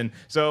was. And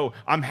so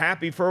I'm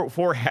happy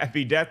for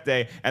Happy Death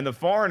Day. And The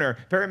Foreigner,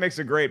 Perri makes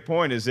a great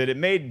point, is that it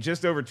made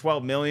just over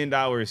 $12 million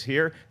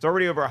here. It's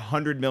already over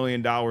 $100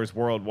 million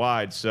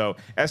worldwide. So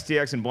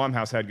STX and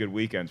Blumhouse had good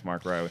weekends,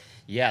 Mark Reilly.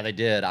 Yeah, they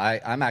did.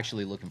 I'm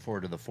actually looking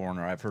forward to The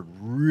Foreigner. I've heard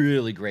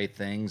really great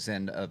things,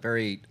 and a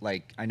very,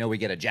 I know we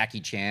get a Jackie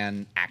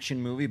Chan action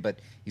movie, but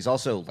he's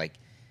also,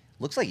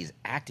 looks like he's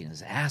acting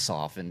his ass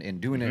off and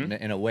doing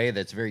it in a way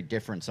that's very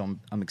different, so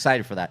I'm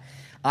excited for that.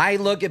 I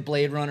look at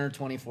Blade Runner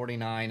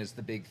 2049 as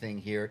the big thing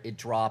here. It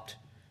dropped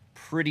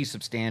pretty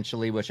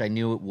substantially, which I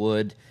knew it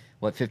would.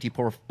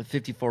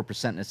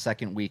 54% in its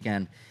second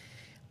weekend.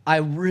 I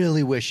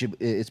really wish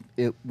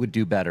it would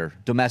do better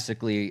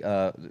domestically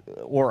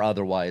or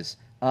otherwise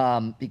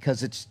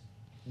because it's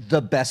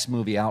the best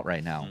movie out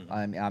right now.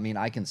 I mean,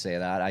 I can say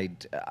that.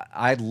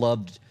 I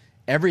loved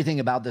everything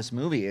about this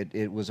movie.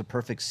 It was a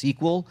perfect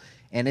sequel,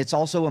 and it's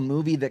also a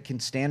movie that can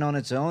stand on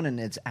its own, and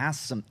it's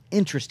asked some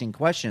interesting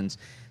questions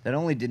that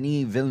only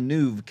Denis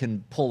Villeneuve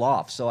can pull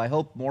off. So I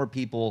hope more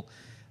people.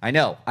 I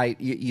know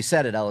you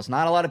said it, Ellis.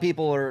 Not a lot of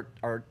people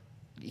are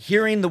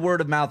hearing the word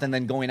of mouth and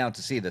then going out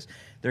to see this.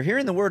 They're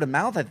hearing the word of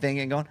mouth, I think,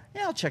 and going,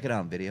 yeah, I'll check it out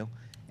on video.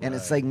 And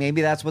it's like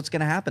maybe that's what's going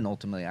to happen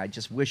ultimately. I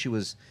just wish it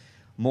was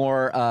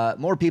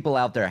more people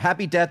out there.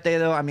 Happy Death Day,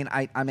 though. I mean,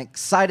 I'm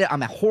excited.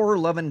 I'm a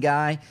horror-loving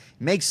guy.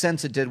 Makes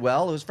sense it did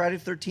well. It was Friday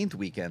the 13th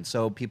weekend,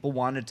 so people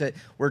wanted to.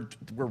 We're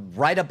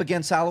right up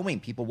against Halloween.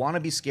 People want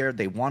to be scared.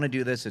 They want to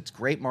do this. It's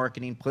great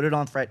marketing. Put it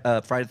on Friday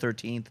the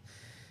 13th.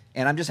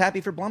 And I'm just happy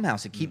for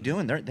Blumhouse to keep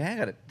doing. They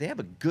have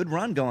a good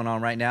run going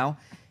on right now.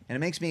 And it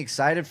makes me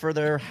excited for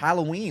their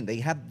Halloween. They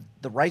have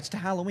the rights to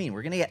Halloween.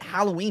 We're going to get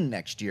Halloween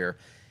next year.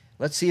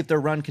 Let's see if their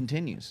run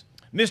continues.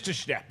 Mr.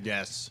 Schnepp.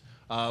 Yes.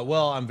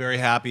 Well, I'm very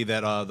happy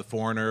that The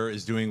Foreigner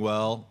is doing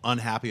well.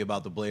 Unhappy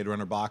about the Blade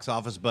Runner box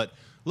office. But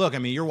look, I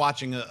mean, you're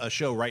watching a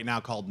show right now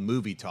called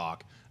Movie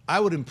Talk. I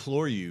would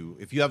implore you,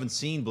 if you haven't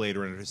seen Blade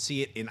Runner, to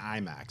see it in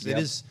IMAX. Yep.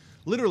 It is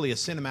literally a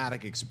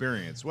cinematic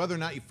experience. Whether or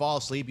not you fall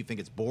asleep, you think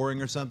it's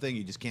boring or something,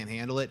 you just can't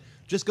handle it,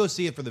 just go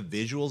see it for the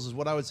visuals is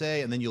what I would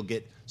say, and then you'll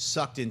get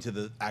sucked into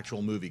the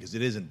actual movie because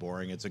it isn't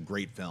boring. It's a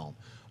great film.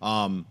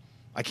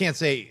 I can't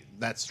say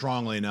that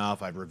strongly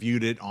enough. I've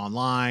reviewed it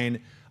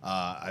online.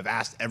 I've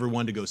asked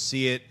everyone to go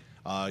see it.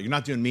 You're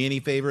not doing me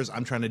any favors.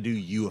 I'm trying to do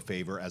you a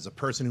favor. As a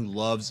person who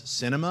loves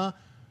cinema,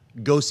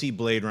 go see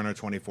Blade Runner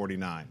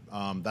 2049.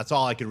 That's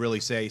all I could really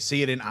say.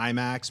 See it in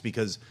IMAX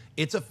because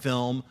it's a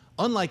film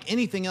unlike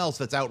anything else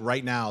that's out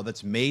right now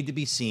that's made to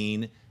be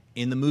seen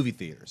in the movie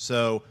theater.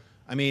 So,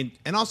 I mean,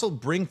 and also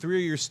bring 3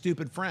 of your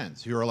stupid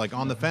friends who are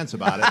on the fence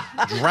about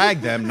it,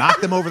 drag them,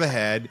 knock them over the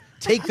head,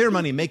 take their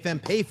money, make them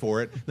pay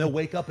for it. They'll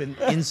wake up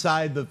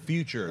inside the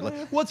future.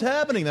 What's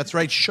happening? That's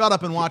right. Shut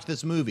up and watch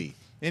this movie.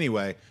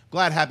 Anyway,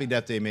 glad Happy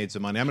Death Day made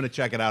some money. I'm going to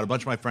check it out. A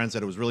bunch of my friends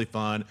said it was really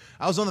fun.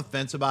 I was on the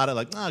fence about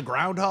it,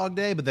 Groundhog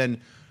Day, but then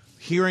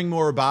hearing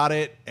more about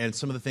it and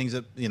some of the things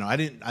that,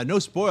 I no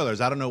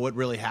spoilers. I don't know what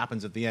really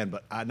happens at the end,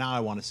 but now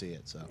I want to see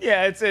it. So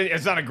yeah,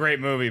 it's not a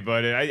great movie,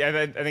 but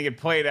I think it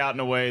played out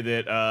in a way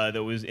that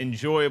that was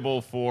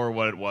enjoyable for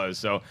what it was.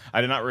 So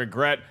I did not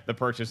regret the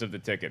purchase of the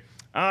ticket.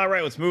 All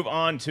right, let's move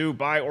on to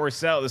buy or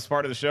sell. This is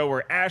part of the show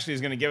where Ashley is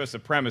going to give us a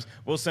premise.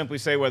 We'll simply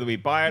say whether we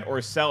buy it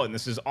or sell it, and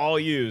this is all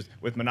used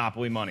with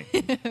Monopoly money.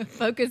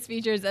 Focus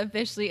Features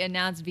officially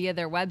announced via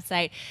their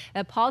website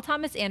that Paul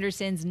Thomas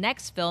Anderson's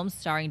next film,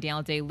 starring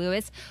Daniel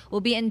Day-Lewis, will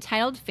be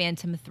entitled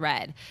Phantom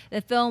Thread. The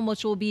film,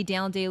 which will be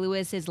Daniel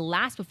Day-Lewis's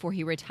last before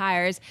he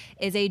retires,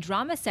 is a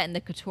drama set in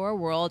the couture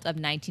world of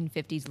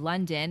 1950s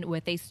London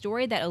with a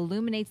story that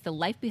illuminates the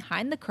life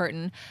behind the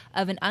curtain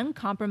of an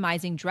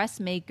uncompromising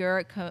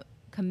dressmaker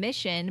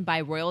commissioned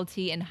by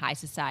royalty and high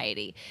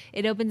society.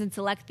 It opens in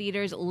select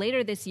theaters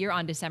later this year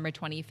on December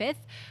 25th.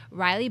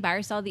 Reilly, buy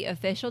or sell the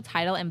official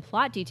title and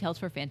plot details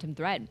for Phantom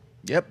Thread.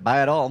 Yep,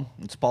 buy it all.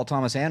 It's Paul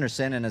Thomas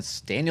Anderson, and it's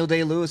Daniel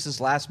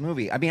Day-Lewis's last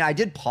movie. I mean, I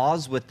did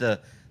pause with the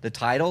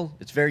title.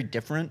 It's very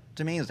different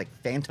to me. It's like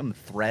Phantom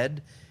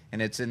Thread,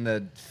 and it's in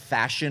the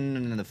fashion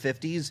in the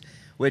 50s,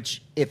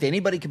 which, if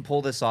anybody can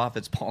pull this off,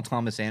 it's Paul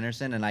Thomas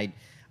Anderson, and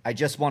I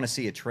just want to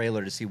see a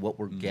trailer to see what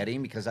we're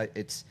getting, because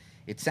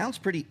it sounds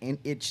pretty,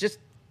 it's just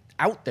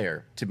out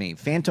there to me.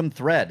 Phantom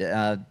Thread.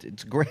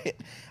 It's great.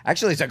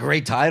 Actually, it's a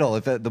great title.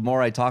 The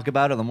more I talk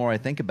about it, the more I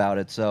think about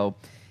it. So,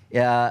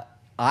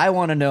 I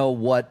want to know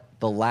what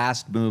the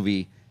last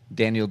movie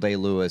Daniel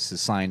Day-Lewis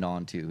is signed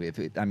on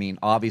to.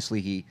 Obviously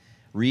he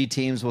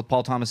re-teams with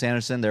Paul Thomas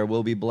Anderson. There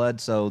will be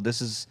blood. So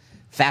this is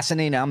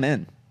fascinating. I'm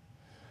in.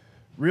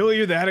 Really,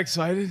 you're that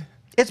excited?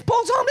 It's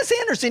Paul Thomas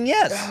Anderson,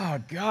 yes. Oh,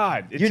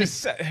 God.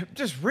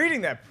 Just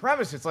reading that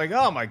premise, it's like,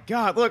 oh, my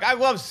God. Look, I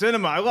love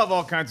cinema. I love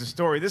all kinds of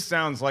story. This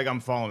sounds like I'm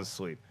falling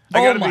asleep.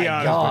 I got to be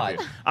honest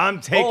with you.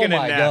 I'm taking a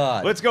nap.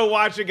 God. Let's go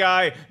watch a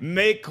guy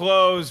make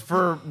clothes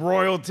for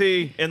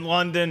royalty in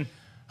London.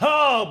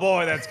 Oh,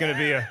 boy, that's going to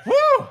be a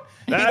woo.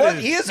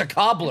 He is a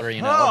cobbler,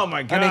 you know. Oh,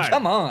 my God. I mean,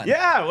 come on.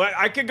 Yeah, well,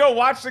 I could go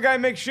watch the guy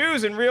make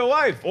shoes in real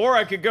life, or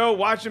I could go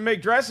watch him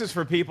make dresses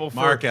for people for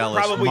Mark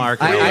Ellis, probably Mark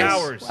 3 Ellis.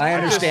 hours. I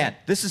understand.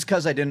 This is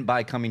because I didn't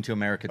buy Coming to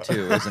America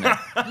 2, isn't it?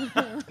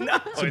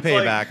 Some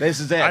payback. This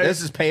is it. This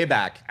is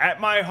payback.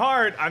 At my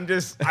heart,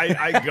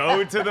 I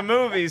go to the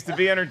movies to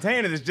be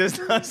entertained.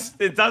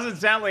 It doesn't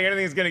sound like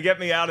anything's going to get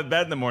me out of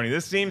bed in the morning.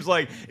 This seems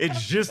like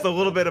it's just a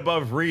little bit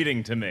above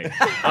reading to me.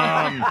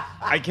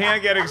 I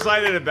can't get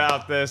excited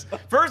about this.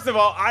 First of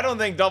all, I don't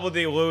think Double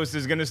D Lewis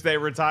is going to stay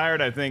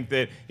retired. I think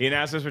that he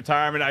announced his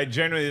retirement. I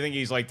genuinely think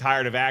he's like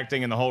tired of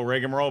acting and the whole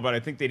rigmarole, but I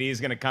think that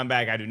he's going to come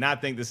back. I do not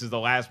think this is the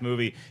last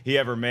movie he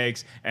ever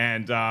makes,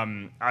 and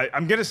I'm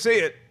going to see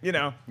it.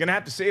 Going to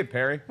have to see it,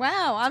 Perry.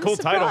 Wow, I'm cool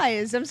surprised.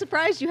 Title. I'm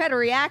surprised you had a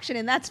reaction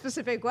in that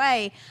specific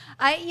way.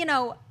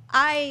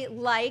 I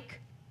like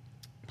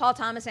Paul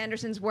Thomas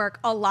Anderson's work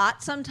a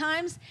lot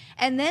sometimes,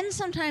 and then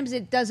sometimes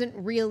it doesn't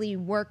really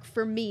work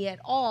for me at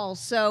all.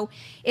 So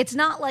it's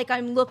not like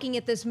I'm looking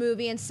at this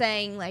movie and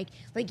saying like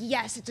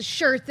yes, it's a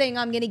sure thing,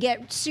 I'm going to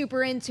get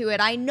super into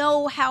it. I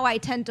know how I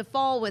tend to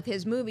fall with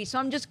his movies, so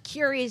I'm just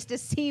curious to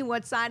see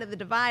what side of the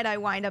divide I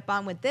wind up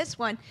on with this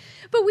one.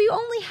 But we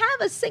only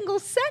have a single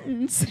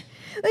sentence.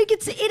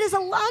 It is a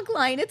log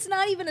line. It's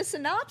not even a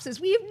synopsis.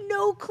 We have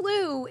no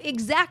clue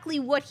exactly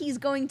what he's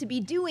going to be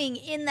doing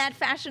in that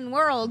fashion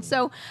world.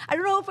 So I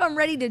don't know if I'm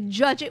ready to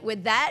judge it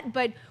with that,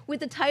 but with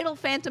the title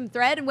Phantom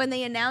Thread, and when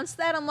they announced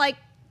that, I'm like,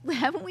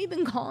 haven't we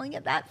been calling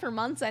it that for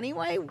months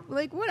anyway?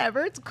 Like,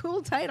 whatever. It's a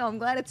cool title. I'm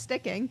glad it's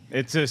sticking.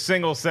 It's a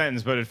single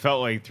sentence, but it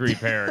felt like 3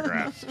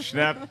 paragraphs.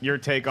 Schnepp, your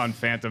take on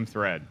Phantom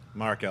Thread.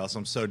 Mark Ellis,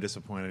 I'm so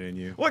disappointed in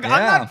you. Look, Yeah.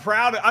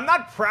 I'm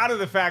not proud of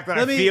the fact that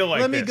I feel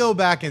like Let this. me go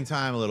back in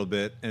time a little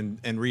bit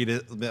and read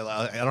it.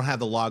 I don't have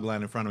the log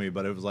line in front of me,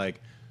 but it was like,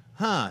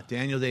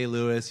 Daniel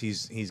Day-Lewis,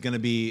 he's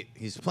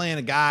playing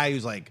a guy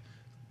who's like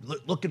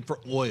looking for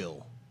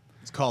oil.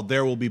 It's called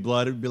There Will Be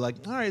Blood. It would be like,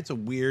 all right, it's a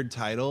weird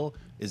title.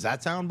 Does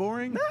that sound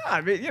boring? Nah, I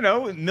mean,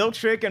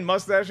 milkshake and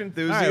mustache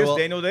enthusiast, All right, well,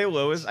 Daniel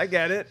Day-Lewis. I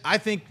get it. I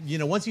think,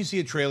 once you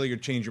see a trailer, you'll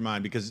change your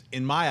mind, because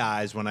in my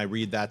eyes, when I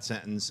read that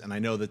sentence, and I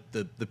know that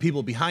the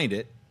people behind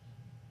it,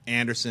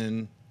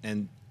 Anderson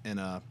and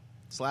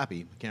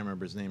Slappy, I can't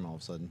remember his name all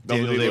of a sudden.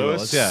 Daniel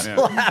Day-Lewis?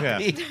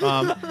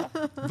 Yeah.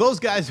 Those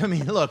guys, I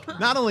mean, look,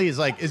 not only is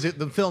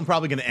the film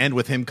probably going to end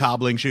with him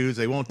cobbling shoes?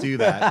 They won't do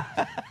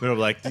that. They're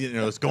like,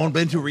 it's going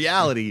into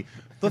reality.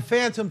 The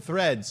Phantom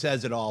Thread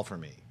says it all for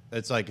me.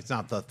 It's like, it's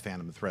not the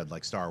Phantom Thread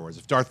like Star Wars.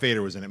 If Darth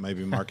Vader was in it,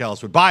 maybe Mark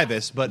Ellis would buy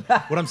this. But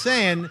what I'm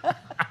saying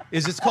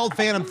is it's called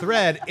Phantom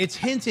Thread. It's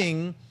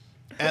hinting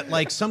at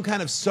like some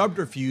kind of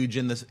subterfuge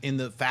in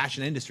the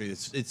fashion industry.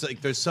 It's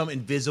like there's some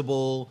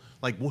invisible,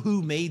 like,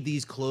 who made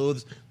these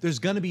clothes? There's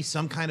going to be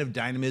some kind of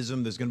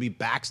dynamism. There's going to be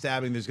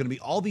backstabbing. There's going to be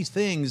all these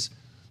things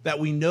that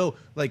we know.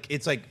 Like,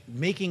 it's like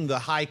making the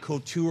high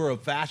couture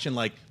of fashion.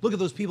 Like, look at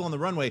those people on the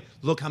runway.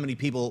 Look how many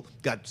people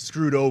got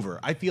screwed over.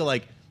 I feel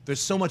like there's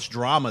so much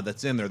drama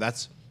that's in there.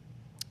 That's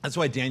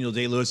why Daniel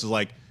Day-Lewis is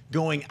like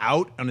going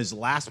out on his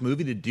last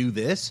movie to do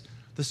this.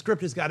 The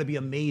script has got to be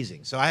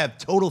amazing. So I have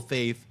total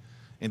faith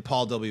in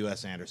Paul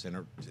W.S.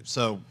 Anderson.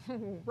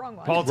 Wrong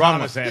one. Paul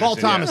Thomas Anderson. Paul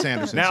Thomas yeah.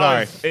 Anderson. Now,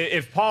 Sorry.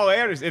 if Paul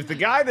Anderson, if the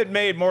guy that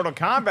made Mortal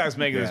Kombat's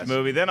making this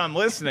movie, then I'm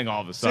listening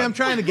all of a See, sudden. I'm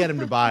trying to get him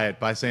to buy it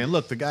by saying,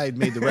 look, the guy who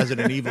made the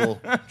Resident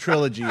Evil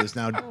trilogy is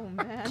now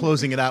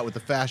closing it out with the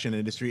fashion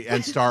industry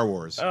and Star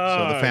Wars. So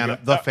the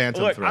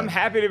Phantom Look, Thread. I'm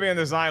happy to be on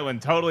this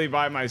island totally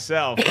by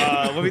myself.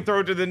 Let me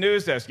throw it to the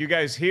news desk. You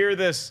guys hear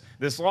this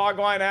log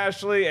line,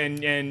 Ashley,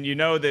 and you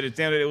know that it's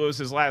Daniel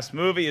Day-Lewis's last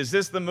movie. Is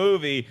this the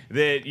movie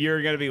that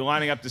you're going to be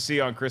lining up to see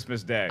on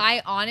Christmas Day?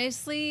 I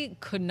honestly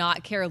could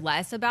not care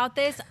less about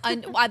this.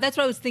 And that's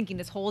what I was thinking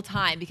this whole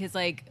time, because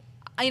like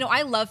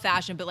I love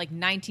fashion, but like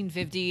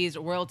 1950s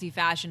royalty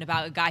fashion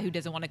about a guy who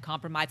doesn't want to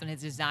compromise on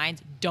his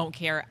designs, don't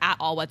care at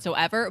all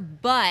whatsoever.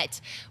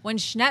 But when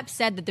Schnepp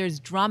said that there's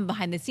drama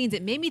behind the scenes,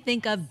 it made me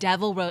think of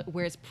Devil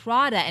Wears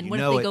Prada. And what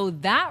if they go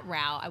that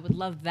route? I would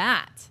love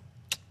that.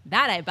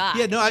 That I buy.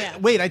 Yeah, no,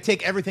 I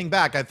take everything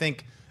back. I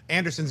think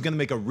Anderson's going to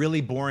make a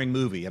really boring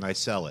movie, and I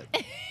sell it.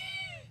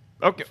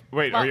 Okay,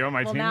 wait, are you on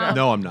my team now?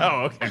 No, I'm not.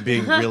 Oh, okay. I'm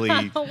being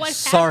really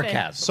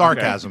sarcasm.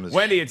 Sarcasm is.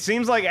 Wendy, it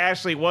seems like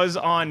Ashley was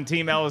on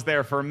Team Ellis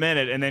there for a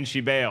minute, and then she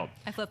bailed.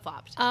 I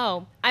flip-flopped.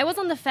 Oh, I was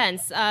on the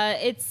fence.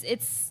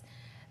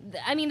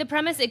 I mean, the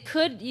premise,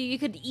 you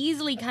could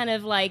easily kind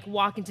of like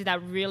walk into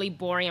that really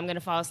boring, I'm going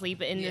to fall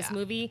asleep in this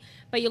movie.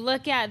 But you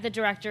look at the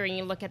director and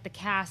you look at the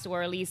cast,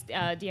 or at least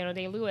Deanna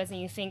Day-Lewis, and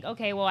you think,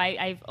 okay, well,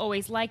 I've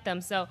always liked them.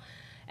 So,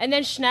 and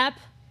then Schnepp,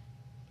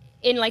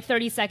 in like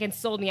 30 seconds,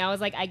 sold me. I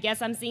was like, I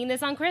guess I'm seeing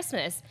this on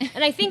Christmas.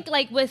 And I think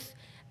like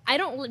I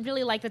don't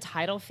really like the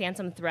title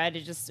Phantom Thread.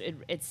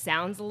 It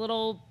sounds a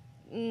little,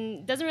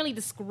 doesn't really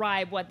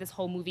describe what this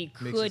whole movie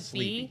could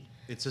be.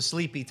 It's a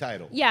sleepy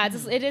title. Yeah,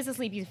 it is a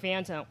sleepy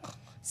phantom.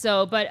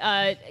 So, but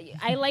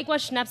I like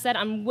what Schnepp said.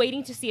 I'm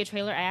waiting to see a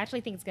trailer. I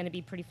actually think it's going to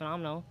be pretty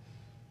phenomenal.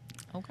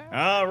 Okay.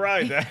 All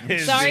right. That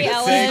is Sorry, the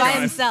Ellis. take By on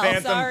himself.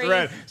 Phantom Sorry.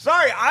 Thread.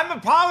 Sorry, I'm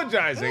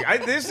apologizing.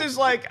 This is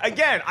like,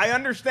 again, I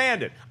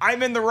understand it.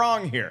 I'm in the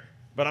wrong here,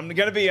 but I'm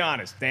going to be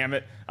honest, damn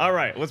it. All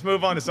right, let's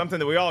move on to something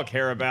that we all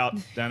care about.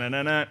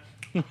 Dun-dun-dun-dun.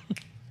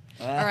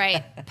 All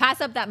right, pass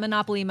up that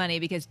Monopoly money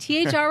because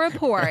THR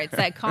reports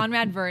that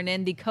Conrad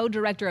Vernon, the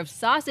co-director of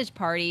Sausage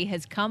Party,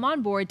 has come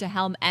on board to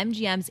helm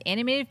MGM's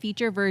animated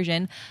feature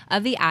version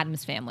of The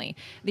Addams Family.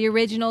 The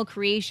original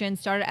creation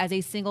started as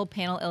a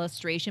single-panel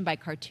illustration by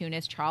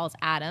cartoonist Charles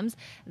Addams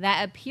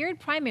that appeared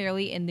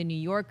primarily in The New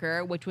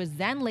Yorker, which was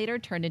then later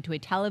turned into a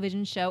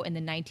television show in the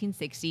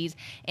 1960s,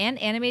 an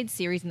animated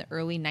series in the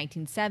early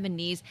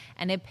 1970s,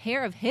 and a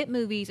pair of hit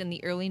movies in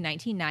the early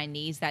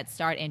 1990s that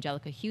starred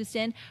Angelica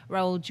Houston,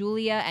 Raul Julia,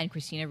 and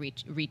Christina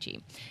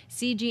Ricci.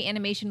 CG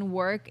animation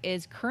work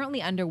is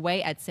currently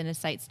underway at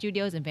Cinesight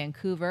Studios in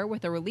Vancouver,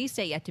 with a release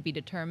date yet to be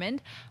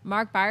determined.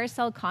 Mark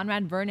Byersell,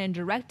 Conrad Vernon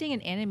directing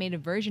an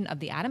animated version of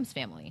The Addams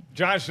Family.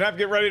 Jon Schnepp,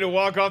 get ready to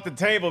walk off the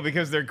table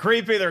because they're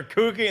creepy, they're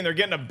kooky, and they're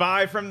getting a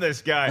buy from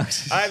this guy.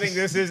 I think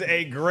this is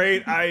a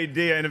great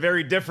idea in a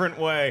very different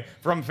way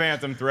from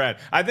Phantom Thread.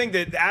 I think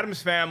that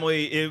Addams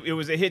Family, it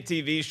was a hit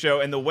TV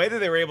show, and the way that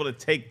they were able to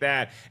take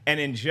that and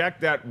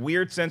inject that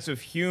weird sense of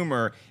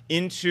humor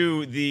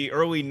into the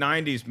early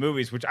 90s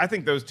movies, which I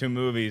think those two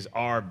movies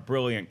are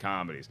brilliant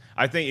comedies.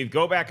 I think if you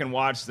go back and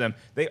watch them,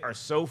 they are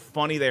so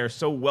funny, they are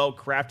so well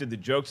crafted, the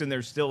jokes in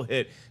there still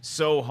hit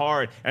so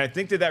hard. And I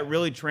think that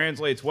really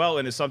translates well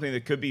into something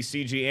that could be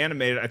CG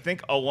animated, I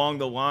think along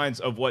the lines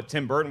of what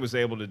Tim Burton was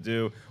able to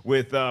do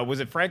with, was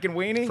it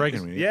Frankenweenie?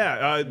 Frankenweenie.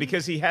 Yeah,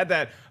 because he had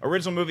that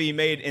original movie he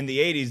made in the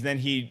 80s, then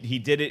he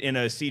did it in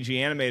a CG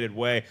animated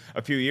way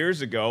a few years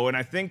ago. And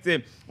I think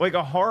that like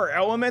a horror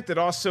element that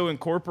also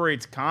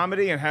incorporates comedy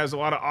and has a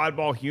lot of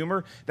oddball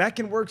humor, that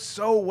can work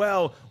so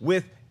well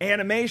with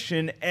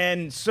animation.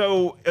 And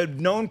so a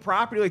known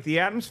property like The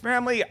Addams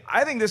Family,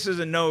 I think this is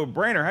a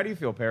no-brainer. How do you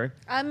feel, Perri?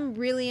 I'm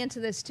really into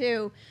this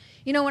too.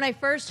 You know, when I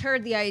first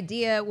heard the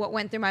idea, what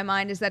went through my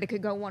mind is that it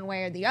could go one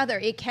way or the other.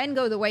 It can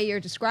go the way you're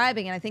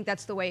describing, and I think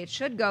that's the way it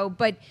should go.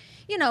 But,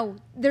 you know,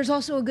 there's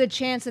also a good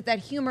chance that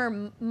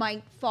humor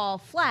might fall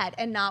flat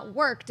and not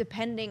work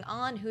depending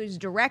on who's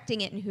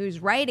directing it and who's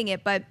writing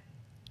it. But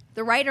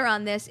the writer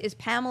on this is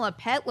Pamela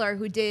Petler,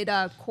 who did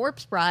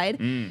Corpse Bride.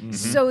 Mm-hmm.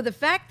 So the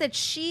fact that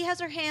she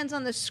has her hands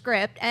on the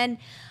script, and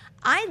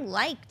I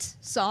liked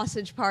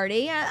Sausage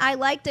Party. I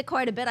liked it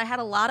quite a bit. I had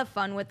a lot of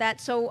fun with that.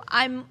 So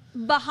I'm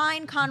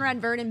behind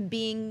Conrad Vernon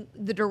being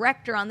the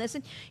director on this.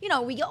 And, you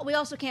know, we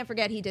also can't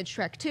forget he did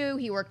Shrek 2.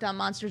 He worked on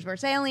Monsters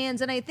vs. Aliens.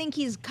 And I think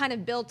he's kind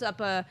of built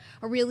up a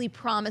really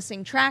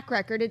promising track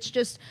record. It's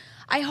just,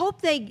 I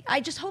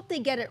just hope they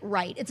get it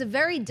right. It's a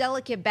very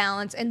delicate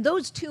balance. And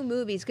those two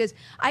movies, because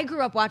I grew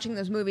up watching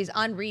those movies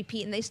on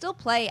repeat, and they still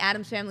play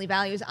Addams Family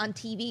Values on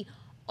TV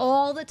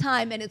all the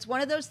time. And it's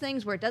one of those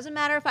things where it doesn't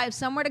matter if I have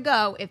somewhere to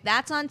go. If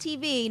that's on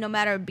TV, no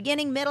matter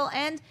beginning, middle,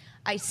 end,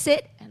 I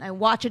sit and I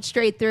watch it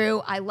straight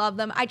through. I love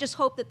them. I just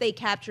hope that they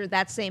capture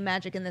that same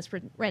magic in this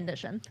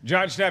rendition.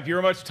 Jon Schnepp,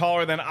 you're much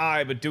taller than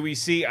I, but do we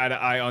see eye to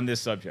eye on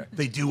this subject?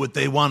 They do what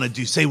they want to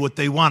do, say what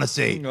they want to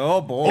say.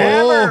 Oh, boy.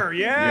 Hammer,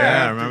 yeah.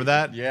 Yeah, remember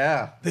that?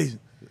 Yeah.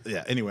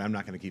 Anyway, I'm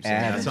not going to keep saying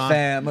Addams that song.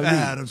 Family.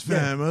 Addams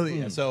Family.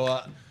 Yeah.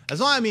 So, as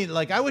long,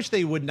 I wish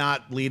they would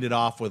not lead it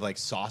off with like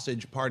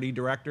Sausage Party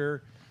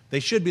director. They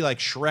should be like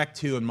Shrek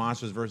 2 and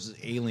Monsters vs.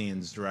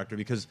 Aliens director,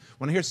 because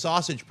when I hear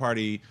Sausage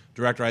Party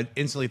director, I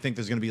instantly think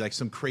there's going to be like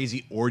some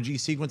crazy orgy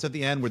sequence at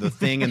the end where the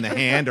thing and the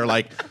hand are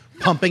like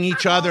pumping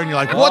each other, and you're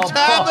like, what's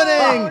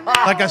happening?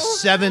 Like a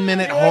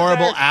 7-minute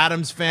horrible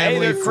Addams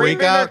Family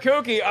freak out.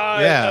 They're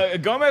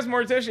kooky. Gomez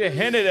Morticia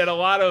hinted at a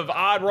lot of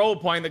odd role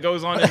playing that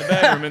goes on in the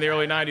bedroom in the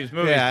early 90s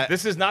movies. Yeah.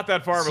 This is not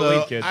that far of a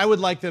leap, kid. I would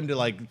like them to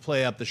like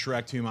play up the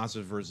Shrek 2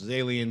 Monsters vs.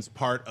 Aliens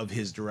part of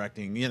his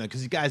directing, you know,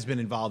 because the guy's been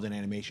involved in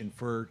animation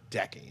for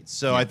decades.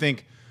 So I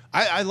think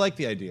I like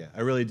the idea.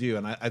 I really do.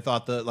 And I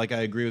thought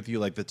I agree with you,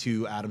 like the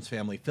two Addams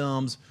Family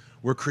films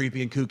were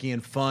creepy and kooky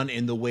and fun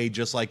in the way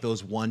just like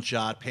those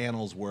one-shot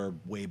panels were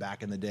way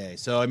back in the day.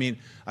 So, I mean,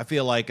 I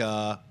feel like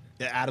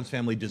the Addams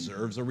Family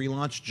deserves a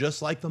relaunch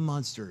just like the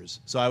Munsters.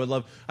 So I would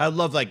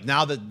love like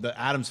now that the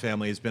Addams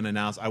Family has been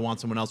announced, I want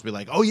someone else to be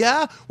like, oh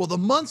yeah, well the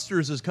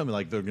Munsters is coming.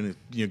 Like they're going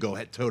to go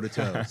head toe to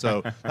toe.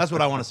 So that's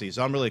what I want to see.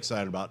 So I'm really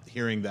excited about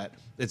hearing that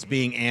it's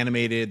being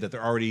animated, that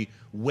they're already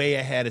way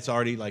ahead. It's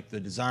already like the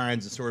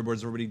designs, the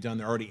storyboards are already done.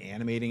 They're already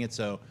animating it.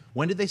 So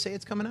when did they say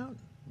it's coming out?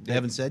 They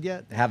haven't said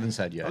yet? Haven't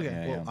said yet. Okay,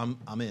 Yeah, well,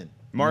 I'm in.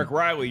 Mark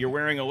Reilly, you're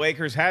wearing a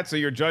Lakers hat, so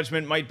your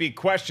judgment might be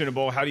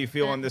questionable. How do you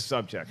feel on this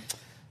subject?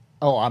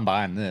 Oh, I'm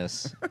buying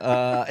this,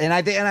 and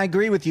I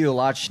agree with you a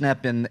lot,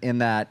 Schnepp, in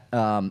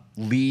that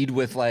lead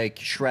with like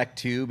Shrek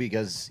 2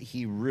 because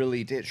he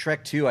really did.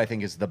 Shrek 2, I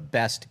think, is the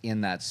best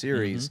in that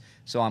series,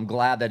 so I'm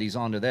glad that he's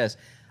onto this.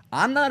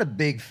 I'm not a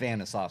big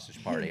fan of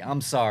Sausage Party.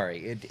 I'm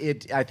sorry.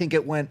 I think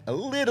it went a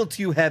little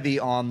too heavy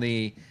on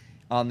the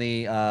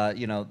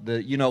you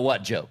know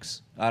what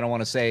jokes. I don't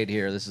want to say it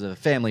here. This is a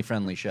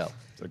family-friendly show.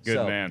 It's a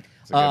good man.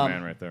 It's a good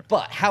man right there.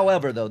 But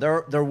however, though,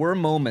 there were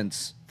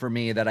moments for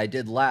me that I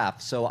did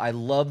laugh. So I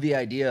love the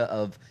idea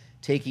of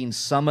taking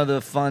some of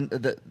the fun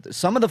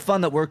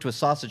that worked with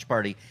Sausage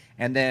Party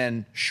and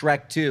then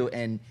Shrek 2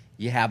 and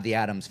you have the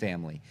Addams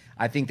Family.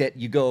 I think that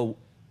you go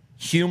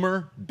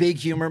humor, big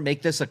humor,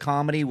 make this a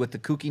comedy with the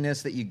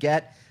kookiness that you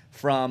get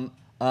from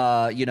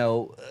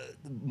Morticia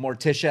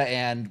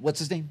and what's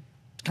his name?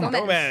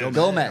 Gomez.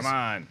 Gomez. Come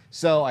on.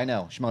 So I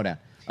know Schmodown.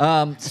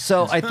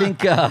 So I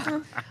think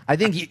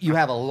you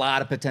have a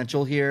lot of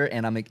potential here,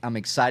 and I'm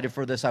excited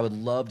for this. I would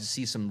love to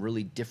see some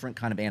really different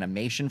kind of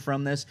animation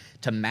from this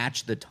to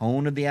match the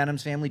tone of the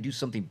Addams Family. Do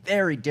something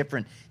very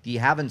different that you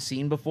haven't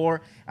seen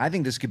before. I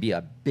think this could be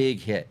a big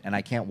hit, and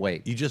I can't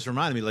wait. You just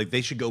reminded me, like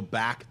they should go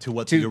back to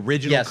what the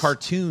original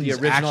cartoons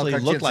actually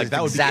cartoons looked like.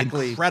 That would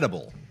be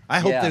incredible. I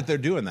hope that they're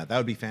doing that. That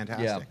would be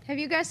fantastic. Yeah. Have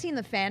you guys seen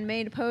the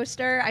fan-made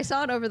poster? I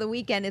saw it over the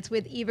weekend. It's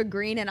with Eva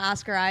Green and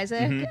Oscar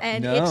Isaac.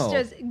 And it's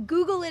just,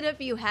 Google it if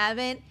you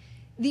haven't.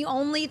 The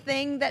only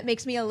thing that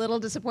makes me a little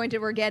disappointed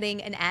we're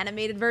getting an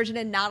animated version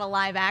and not a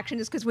live action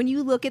is because when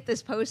you look at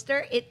this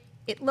poster, it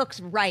looks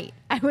right.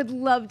 I would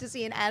love to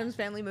see an Addams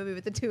Family movie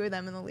with the two of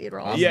them in the lead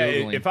role. Yeah,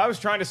 if I was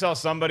trying to sell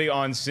somebody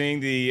on seeing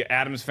the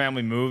Addams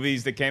Family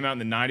movies that came out in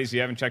the 90s, you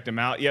haven't checked them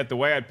out yet, the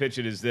way I'd pitch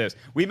it is this.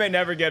 We may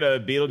never get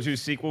a Beetlejuice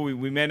sequel.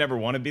 We may never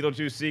want a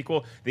Beetlejuice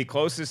sequel. The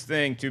closest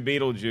thing to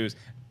Beetlejuice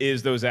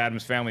is those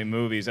Addams Family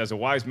movies. As a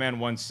wise man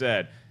once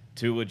said,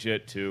 too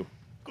legit to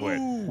quit.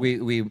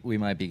 We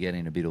might be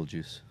getting a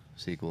Beetlejuice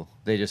sequel.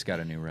 They just got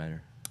a new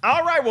writer.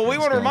 All right, well, we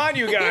want to remind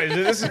you guys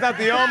that this is not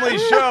the only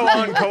show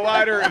on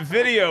Collider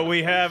Video.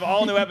 We have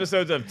all new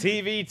episodes of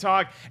TV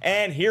Talk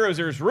and Heroes.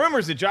 There's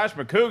rumors that Josh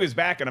McCoog is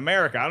back in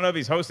America. I don't know if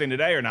he's hosting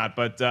today or not,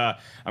 but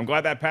I'm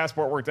glad that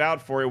passport worked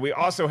out for you. We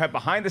also have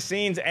behind the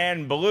scenes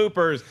and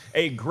bloopers,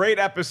 a great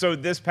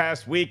episode this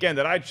past weekend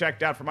that I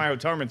checked out from my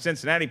hotel room in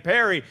Cincinnati.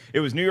 Perri,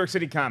 it was New York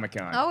City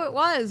Comic-Con. Oh, it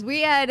was.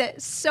 We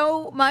had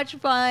so much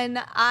fun.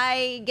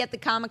 I get the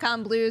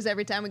Comic-Con blues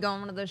every time we go on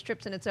one of those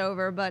trips and it's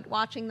over, but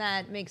watching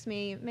that makes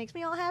me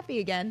all happy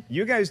again.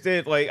 You guys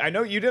did, I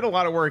know you did a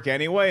lot of work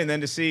anyway, and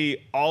then to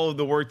see all of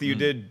the work that you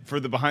did for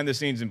the behind the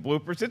scenes and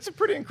bloopers, it's a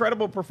pretty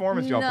incredible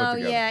performance y'all put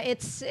together. Yeah,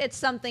 it's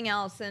something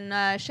else.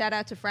 And shout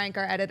out to Frank,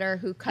 our editor,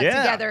 who cut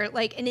together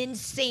like an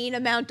insane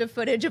amount of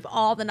footage of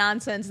all the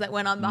nonsense that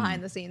went on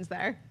behind the scenes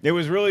there. It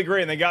was really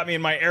great, and they got me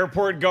in my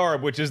airport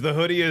garb, which is the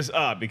hoodie is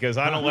up, because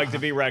I don't like to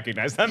be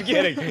recognized. I'm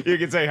kidding. You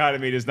can say hi to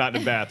me, just not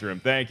in the bathroom.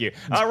 Thank you.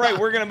 All right,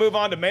 we're going to move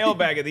on to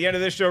mailbag. At the end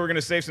of this show, we're going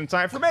to save some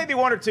time for maybe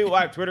one or two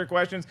live Twitter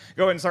questions.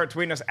 Go ahead and start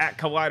tweeting us at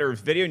Collider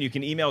Video, and you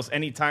can email us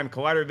anytime,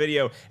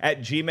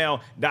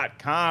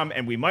 collidervideo@gmail.com,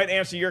 and we might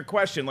answer your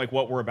question like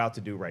what we're about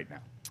to do right now.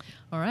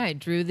 All right,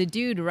 Drew the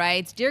Dude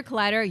writes, Dear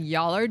Collider,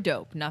 y'all are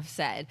dope. Enough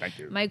said. Thank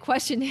you. My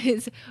question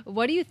is,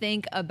 what do you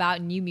think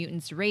about New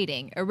Mutants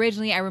rating?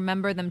 Originally, I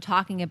remember them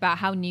talking about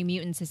how New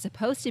Mutants is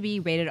supposed to be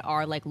rated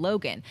R like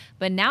Logan,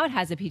 but now it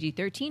has a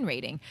PG-13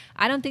 rating.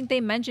 I don't think they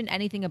mentioned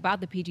anything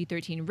about the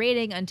PG-13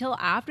 rating until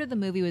after the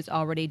movie was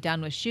already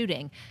done with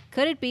shooting.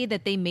 Could it be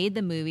that they made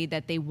the movie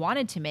that they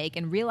wanted to make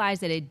and realized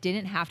that it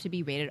didn't have to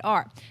be rated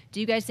R? Do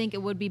you guys think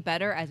it would be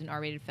better as an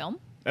R-rated film?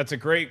 That's a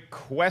great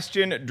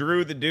question,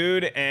 Drew the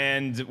Dude,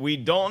 and we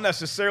don't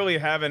necessarily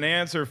have an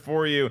answer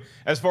for you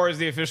as far as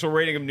the official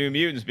rating of New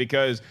Mutants,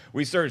 because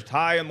we searched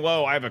high and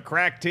low. I have a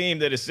crack team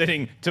that is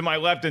sitting to my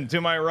left and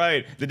to my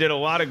right that did a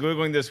lot of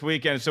Googling this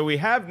weekend, so we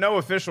have no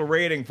official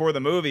rating for the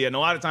movie. And a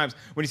lot of times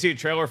when you see a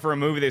trailer for a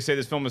movie, they say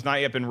this film has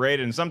not yet been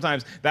rated, and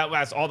sometimes that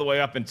lasts all the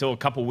way up until a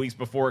couple weeks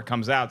before it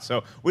comes out.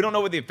 So we don't know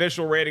what the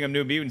official rating of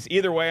New Mutants.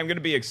 Either way, I'm going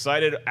to be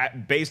excited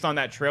based on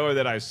that trailer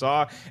that I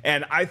saw,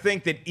 and I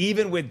think that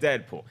even with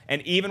Deadpool,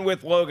 and even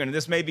with Logan, and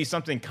this may be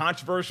something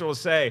controversial to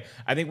say,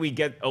 I think we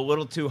get a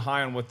little too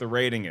high on what the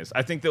rating is.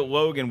 I think that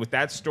Logan, with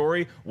that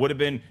story, would have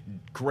been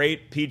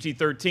great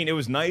PG-13. It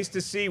was nice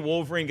to see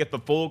Wolverine get the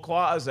full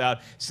claws out.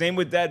 Same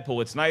with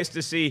Deadpool. It's nice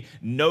to see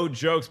no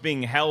jokes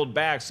being held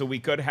back so we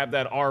could have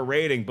that R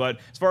rating. But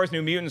as far as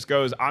New Mutants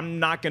goes, I'm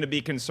not going to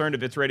be concerned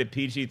if it's rated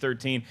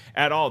PG-13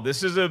 at all.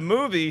 This is a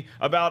movie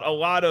about a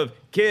lot of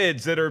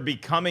kids that are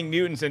becoming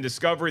mutants and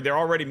discovering they're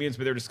already mutants,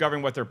 but they're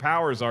discovering what their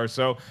powers are.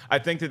 So I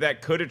think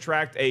that could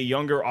attract a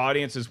younger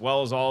audience as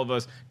well as all of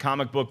us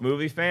comic book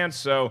movie fans.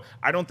 So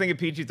I don't think a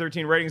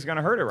PG-13 rating is going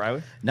to hurt it,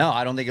 Reilly. No,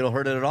 I don't think it'll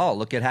hurt it at all.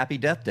 Look at Happy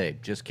Death Day.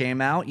 Just came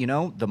out, you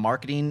know, the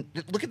marketing.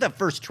 Look at that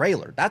first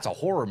trailer. That's a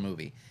horror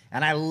movie,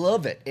 and I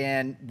love it.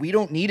 And we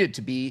don't need it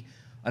to be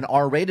an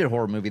R-rated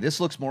horror movie. This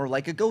looks more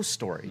like a ghost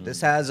story.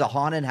 This has a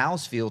haunted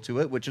house feel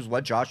to it, which is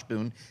what Josh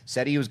Boone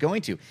said he was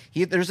going to.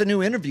 There's a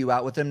new interview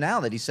out with him now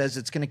that he says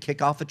it's going to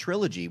kick off a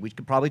trilogy. We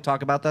could probably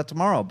talk about that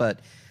tomorrow,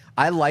 but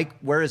I like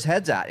where his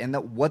head's at, and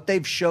that what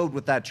they've showed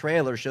with that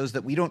trailer shows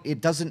that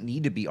it doesn't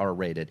need to be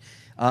R-rated.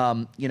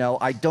 You know,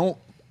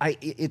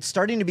 it's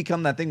starting to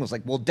become that thing was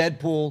like, well,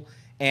 Deadpool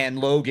and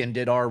Logan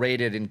did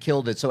R-rated and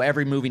killed it, so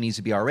every movie needs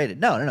to be R-rated.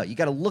 No. You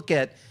got to look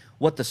at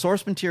what the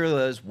source material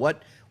is,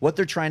 what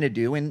they're trying to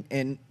do,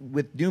 and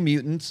with New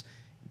Mutants,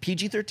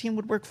 PG-13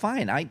 would work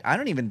fine.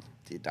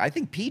 I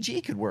think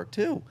PG could work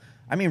too.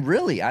 I mean,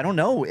 really, I don't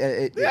know.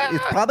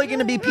 It's probably going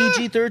to be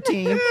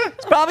PG-13.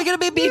 It's probably going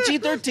to be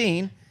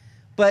PG-13.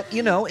 But,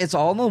 you know, it's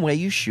all in the way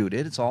you shoot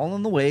it. It's all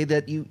in the way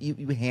that you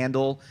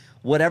handle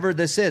whatever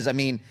this is. I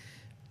mean,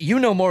 you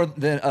know more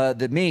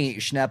than me,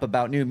 Schnepp,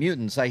 about New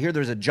Mutants. I hear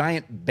there's a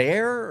giant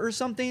bear or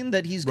something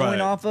that he's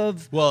going off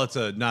of. Well, it's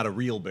not a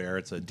real bear;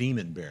 it's a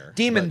demon bear.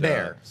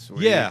 Bear.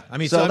 Yeah, I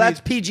mean, so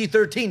that's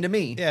PG-13 to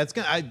me. Yeah, it's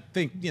gonna. I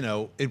think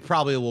it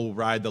probably will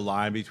ride the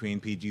line between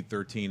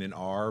PG-13 and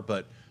R,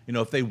 but.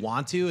 If they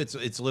want to,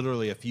 it's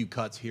literally a few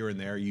cuts here and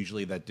there,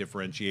 usually that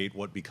differentiate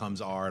what becomes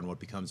R and what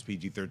becomes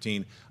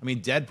PG-13. I mean,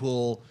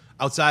 Deadpool,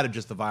 outside of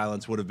just the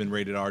violence, would have been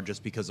rated R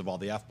just because of all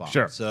the F-bombs.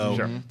 Sure. So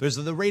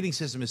the rating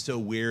system is so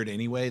weird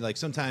anyway. Like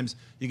sometimes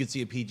you can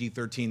see a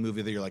PG-13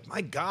 movie that you're like, my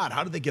God,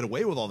 how did they get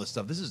away with all this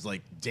stuff? This is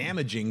like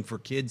damaging for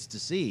kids to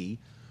see.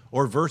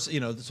 Or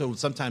so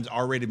sometimes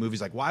R-rated movies,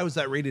 like, why was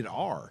that rated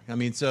R? I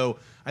mean, so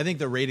I think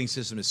the rating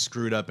system is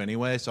screwed up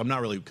anyway, so I'm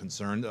not really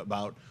concerned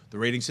about the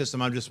rating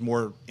system. I'm just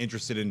more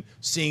interested in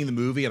seeing the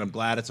movie, and I'm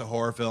glad it's a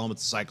horror film.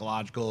 It's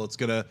psychological. It's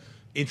going to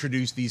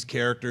introduce these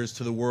characters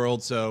to the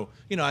world. So,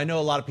 I know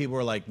a lot of people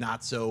are, like,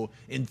 not so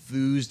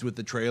enthused with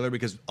the trailer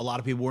because a lot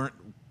of people weren't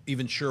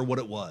even sure what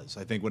it was.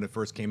 I think when it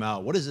first came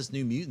out, what is this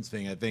New Mutants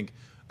thing? I think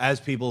as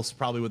people,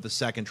 probably with the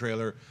second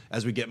trailer,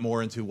 as we get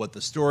more into what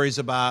the story's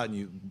about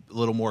and a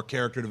little more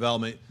character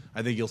development,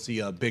 I think you'll see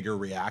a bigger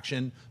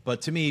reaction. But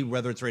to me,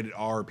 whether it's rated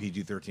R or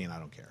PG-13, I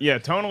don't care. Yeah,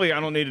 tonally, I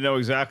don't need to know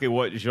exactly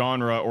what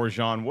genre or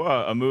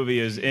genre a movie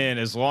is in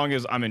as long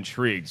as I'm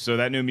intrigued. So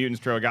that New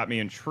Mutants trailer got me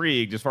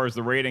intrigued. As far as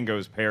the rating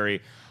goes,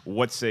 Perry,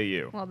 what say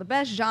you? Well, the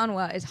best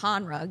genre is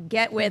genre.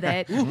 Get with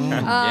it.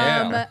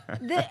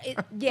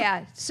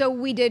 So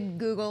we did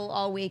Google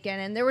all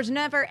weekend, and there was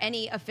never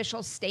any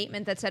official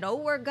statement that said, oh,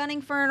 we're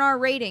gunning for an R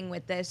rating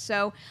with this.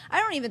 So I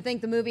don't even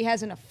think the movie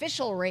has an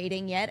official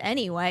rating yet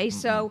anyway.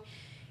 So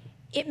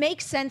it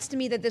makes sense to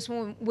me that this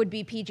one would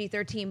be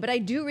PG-13, but I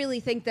do really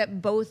think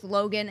that both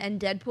Logan and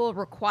Deadpool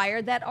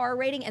required that R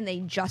rating, and they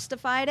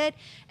justified it.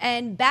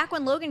 And back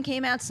when Logan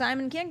came out,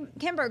 Simon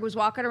Kinberg was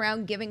walking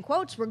around giving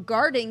quotes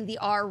regarding the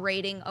R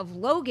rating of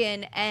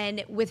Logan,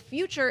 and with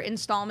future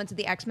installments of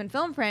the X-Men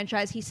film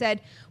franchise, he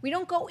said, we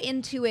don't go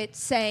into it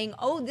saying,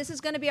 oh, this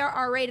is going to be our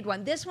R-rated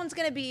one. This one's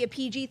going to be a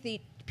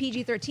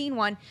PG-13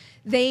 one.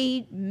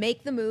 They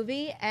make the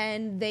movie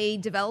and they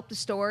develop the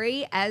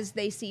story as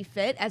they see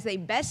fit, as they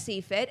best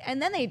see fit,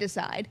 and then they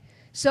decide.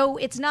 So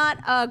it's not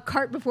a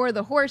cart before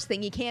the horse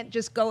thing. You can't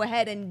just go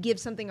ahead and give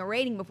something a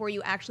rating before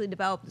you actually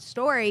develop the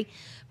story.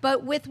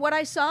 But with what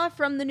I saw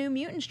from the New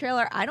Mutants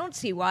trailer, I don't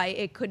see why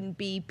it couldn't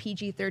be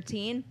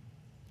PG-13.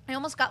 I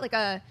almost got like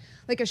a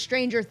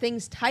Stranger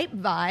Things type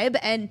vibe,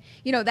 and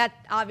that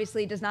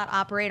obviously does not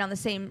operate on the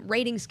same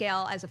rating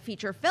scale as a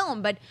feature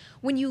film. But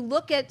when you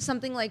look at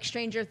something like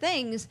Stranger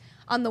Things,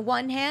 on the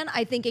one hand,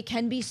 I think it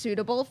can be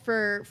suitable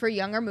for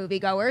younger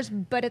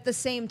moviegoers, but at the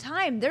same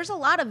time, there's a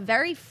lot of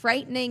very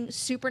frightening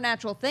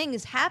supernatural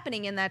things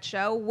happening in that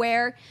show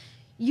where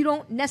you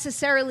don't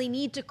necessarily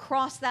need to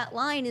cross that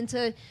line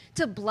into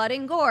blood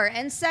and gore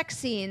and sex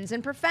scenes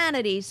and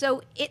profanity.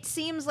 So it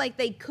seems like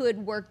they could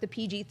work the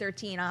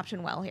PG-13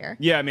 option well here.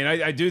 Yeah, I mean,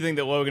 I do think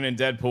that Logan and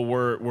Deadpool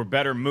were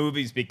better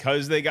movies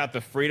because they got the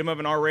freedom of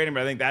an R rating,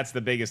 but I think that's the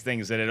biggest thing,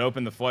 is that it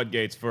opened the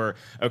floodgates for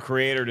a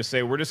creator to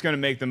say, we're just going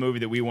to make the movie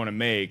that we want to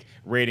make,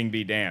 rating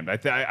be damned.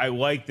 I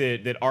like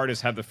that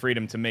artists have the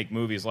freedom to make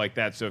movies like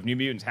that. So if New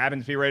Mutants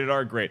happens to be rated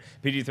R, great.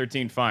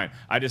 PG-13, fine.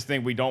 I just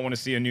think we don't want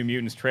to see a New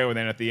Mutants trailer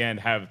then at the end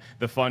have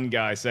the fun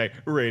guy say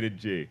rated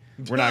G.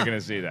 We're not going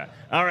to see that.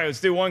 All right,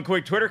 let's do one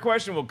quick Twitter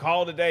question. We'll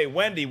call it a day.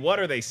 Wendy, what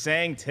are they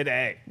saying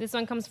today? This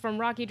one comes from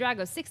Rocky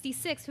Drago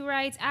 66, who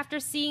writes, after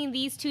seeing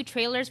these 2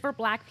 trailers for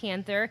Black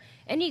Panther,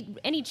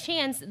 any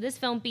chance this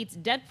film beats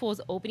Deadpool's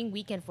opening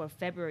weekend for a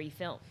February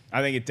film?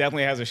 I think it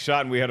definitely has a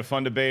shot, and we had a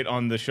fun debate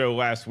on the show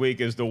last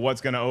week as to what's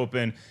going to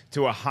open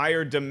to a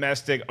higher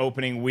domestic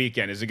opening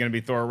weekend. Is it going to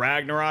be Thor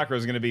Ragnarok or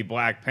is it going to be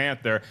Black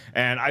Panther?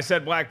 And I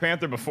said Black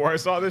Panther before I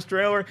saw this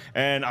trailer,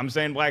 and I'm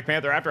saying Black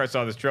Panther after I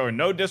saw this trailer.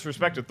 No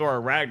disrespect to Thor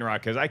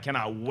Ragnarok, because I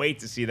cannot wait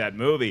to see that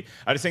movie.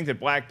 I just think that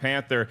Black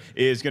Panther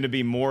is going to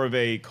be more of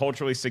a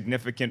culturally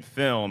significant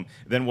film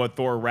than what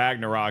Thor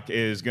Ragnarok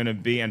is going to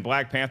be, and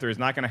Black Panther is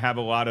not going to have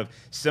a lot of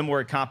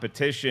similar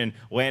competition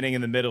landing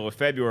in the middle of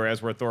February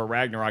as where Thor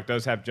Ragnarok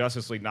does have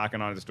Justice League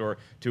knocking on his door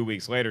 2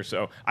 weeks later.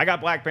 So I got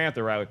Black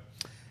Panther, Reilly.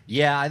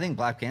 Yeah, I think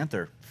Black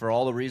Panther, for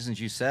all the reasons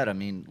you said. I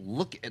mean,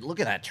 look at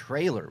that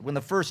trailer. When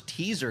the first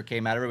teaser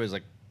came out, everybody was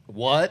like,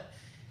 what?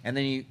 And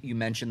then you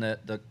mentioned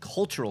the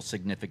cultural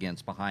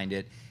significance behind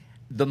it,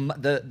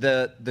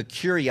 the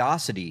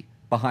curiosity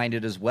behind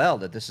it as well,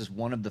 that this is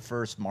one of the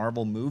first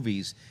Marvel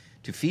movies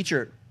to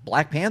feature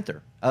Black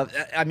Panther.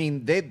 I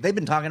mean, they've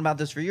been talking about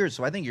this for years,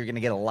 so I think you're going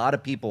to get a lot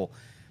of people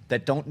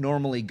that don't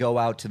normally go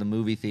out to the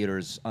movie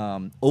theaters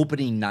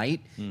opening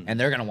night, and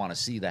they're going to want to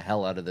see the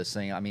hell out of this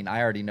thing. I mean, I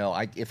already know.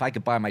 If I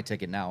could buy my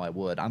ticket now, I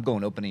would. I'm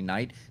going opening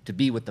night to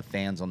be with the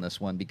fans on this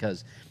one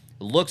because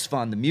it looks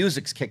fun. The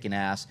music's kicking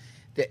ass.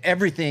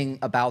 Everything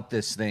about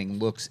this thing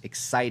looks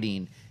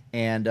exciting,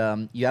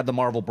 and you have the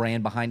Marvel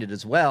brand behind it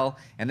as well.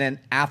 And then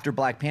after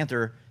Black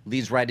Panther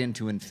leads right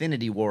into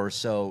Infinity War,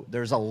 so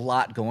there's a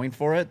lot going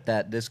for it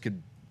that this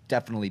could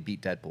definitely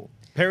beat Deadpool.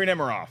 Perri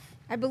Nemiroff.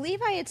 I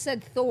believe I had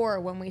said Thor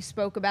when we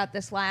spoke about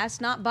this last,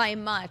 not by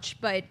much,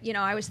 but, you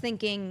know, I was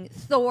thinking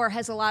Thor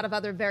has a lot of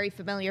other very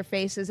familiar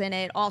faces in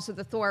it. Also,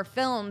 the Thor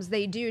films,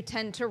 they do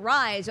tend to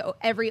rise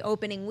every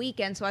opening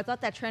weekend, so I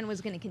thought that trend was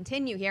going to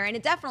continue here, and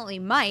it definitely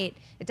might.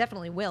 It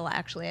definitely will,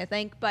 actually, I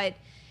think, but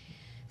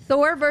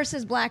Thor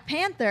versus Black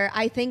Panther,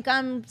 I think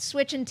I'm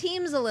switching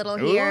teams a little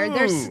here.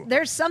 Ooh.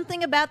 There's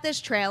something about this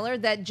trailer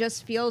that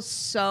just feels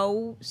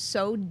so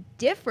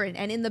different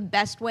and in the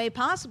best way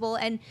possible.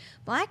 And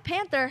Black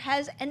Panther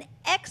has an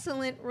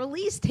excellent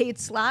release date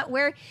slot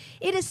where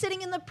it is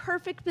sitting in the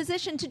perfect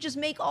position to just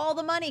make all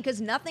the money because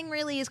nothing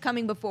really is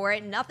coming before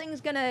it. Nothing's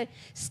going to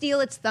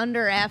steal its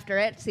thunder after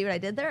it. See what I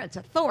did there? It's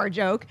a Thor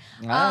joke.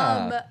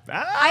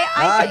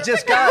 I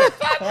just got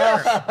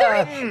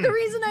it. The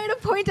reason I had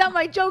to point out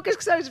my joke is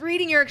because I was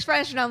reading your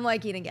expression. I'm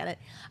like, you didn't get it.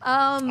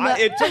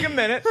 It took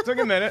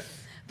a minute.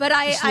 But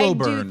I do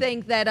burn.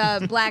 think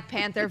that Black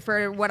Panther,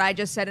 for what I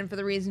just said and for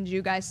the reasons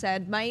you guys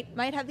said,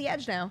 might have the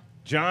edge now.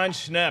 Jon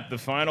Schnepp, the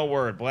final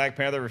word. Black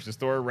Panther versus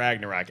Thor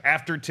Ragnarok.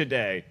 After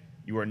today,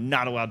 you are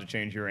not allowed to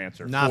change your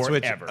answer. Not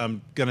switch. Forever.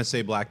 I'm going to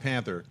say Black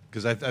Panther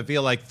because I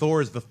feel like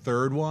Thor is the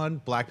third one.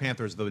 Black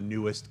Panther is the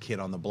newest kid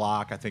on the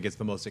block. I think it's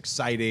the most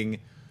exciting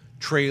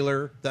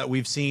trailer that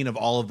we've seen of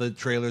all of the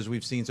trailers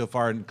we've seen so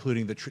far,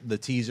 including the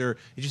teaser.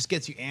 It just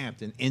gets you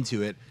amped and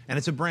into it, and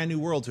it's a brand new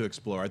world to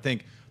explore. I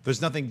think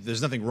there's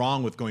nothing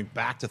wrong with going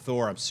back to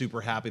Thor. I'm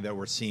super happy that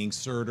we're seeing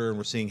Surtur and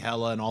we're seeing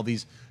Hela and all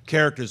these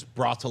characters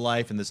brought to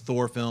life in this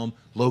Thor film.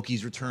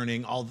 Loki's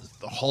returning.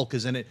 The Hulk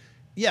is in it.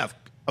 Yeah,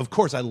 of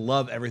course, I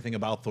love everything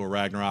about Thor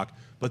Ragnarok.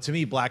 But to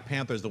me, Black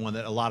Panther is the one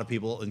that a lot of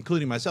people,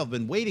 including myself, have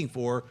been waiting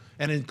for,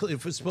 and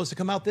it was supposed to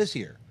come out this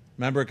year.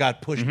 Remember, it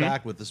got pushed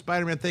back with the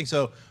Spider-Man thing.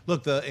 So,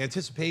 look, the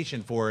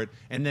anticipation for it,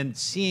 and then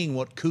seeing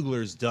what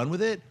Coogler's done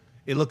with it,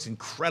 it looks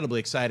incredibly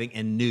exciting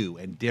and new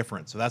and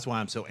different. So that's why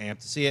I'm so amped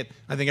to see it.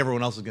 I think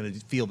everyone else is going to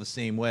feel the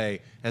same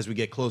way as we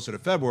get closer to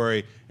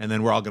February, and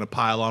then we're all going to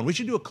pile on. We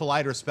should do a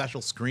Collider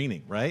special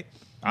screening, right?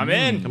 I'm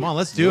in. Come on,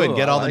 let's do it. Ooh,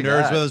 Get all I the like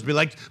nerds that. with us. Be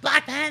like,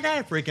 Black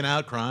Panther, freaking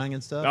out, crying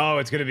and stuff. Oh,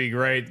 it's going to be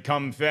great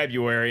come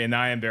February, and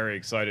I am very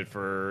excited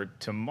for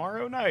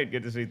tomorrow night.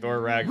 Get to see Thor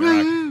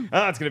Ragnarok.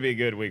 Oh, it's going to be a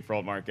good week for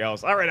old Mark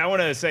Ellis. All right, I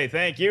want to say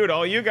thank you to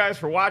all you guys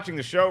for watching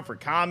the show, for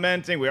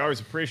commenting. We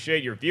always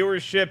appreciate your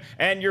viewership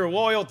and your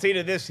loyalty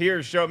to this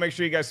here show. Make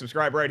sure you guys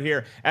subscribe right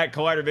here at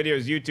Collider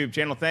Video's YouTube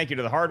channel. Thank you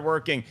to the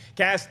hardworking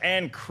cast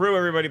and crew,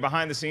 everybody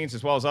behind the scenes,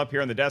 as well as up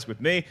here on the desk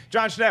with me.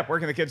 Jon Schnepp, where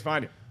can the kids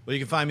find you? Well, you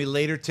can find me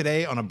later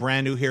today on a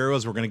brand new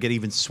Heroes. We're going to get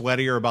even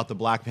sweatier about the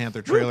Black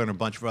Panther trailer and a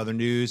bunch of other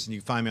news. And you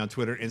can find me on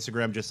Twitter,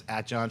 Instagram, just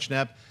at Jon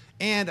Schnepp.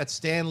 And at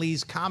Stan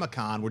Lee's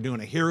Comic-Con, we're doing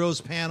a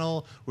Heroes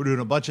panel. We're doing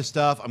a bunch of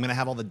stuff. I'm going to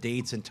have all the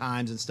dates and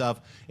times and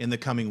stuff in the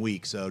coming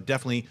week. So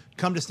definitely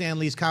come to Stan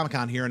Lee's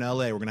Comic-Con here in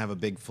LA. We're going to have a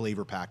big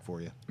flavor pack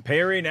for you.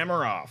 Perri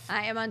Nemiroff.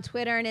 I am on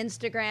Twitter and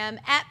Instagram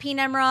at P.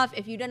 Nemiroff.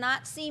 If you do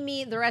not see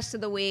me the rest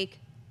of the week,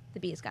 the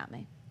bees got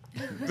me.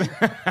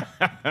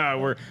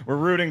 We're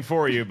rooting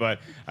for you, but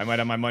I might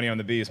have my money on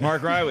the bees.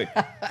 Mark Reilly.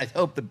 I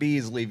hope the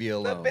bees leave you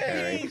alone.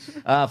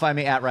 Find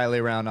me at Reilly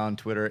Around on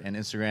Twitter and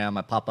Instagram.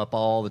 I pop up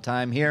all the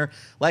time here,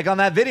 like on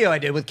that video I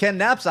did with Ken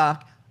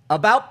Knapsack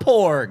about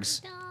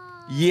porgs.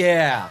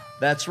 Yeah,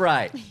 that's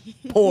right.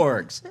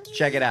 Porgs.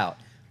 Check it out.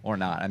 Or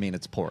not. I mean,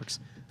 it's porgs.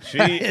 She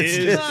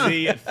is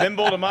the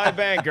thimble to my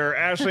banker,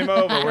 Ashley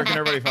Mova. Where can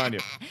everybody find you?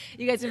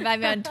 You guys can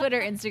find me on Twitter,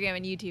 Instagram,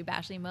 and YouTube,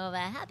 Ashley Mova.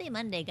 Happy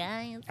Monday,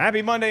 guys.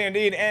 Happy Monday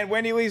indeed. And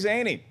Wendy Lee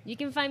Zaney. You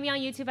can find me on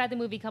YouTube at the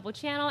Movie Couple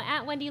channel,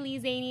 at Wendy Lee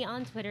Zaney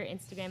on Twitter,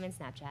 Instagram, and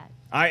Snapchat.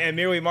 I am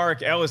merely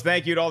Mark Ellis.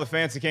 Thank you to all the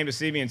fans that came to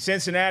see me in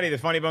Cincinnati, the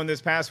Funny Bone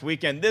this past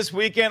weekend. This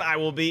weekend, I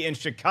will be in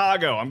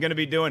Chicago. I'm going to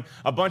be doing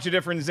a bunch of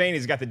different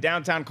zanies. Got the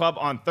Downtown Club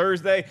on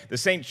Thursday, the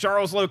St.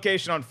 Charles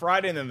location on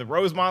Friday, and then the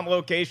Rosemont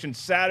location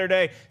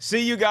Saturday. See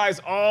you guys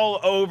all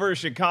over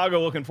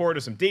Chicago. Looking forward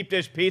to some deep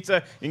dish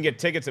pizza. You can get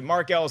tickets at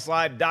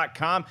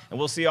markellislive.com, and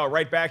we'll see y'all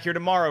right back here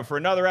tomorrow for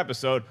another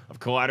episode of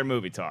Collider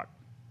Movie Talk.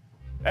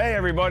 Hey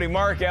everybody,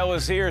 Mark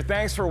Ellis here.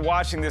 Thanks for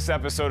watching this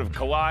episode of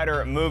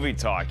Collider Movie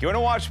Talk. You want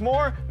to watch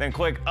more? Then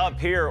click up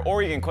here,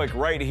 or you can click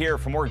right here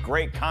for more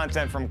great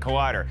content from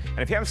Collider. And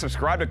if you haven't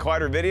subscribed to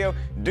Collider Video,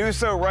 do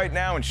so right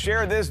now and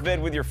share this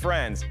vid with your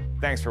friends.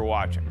 Thanks for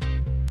watching.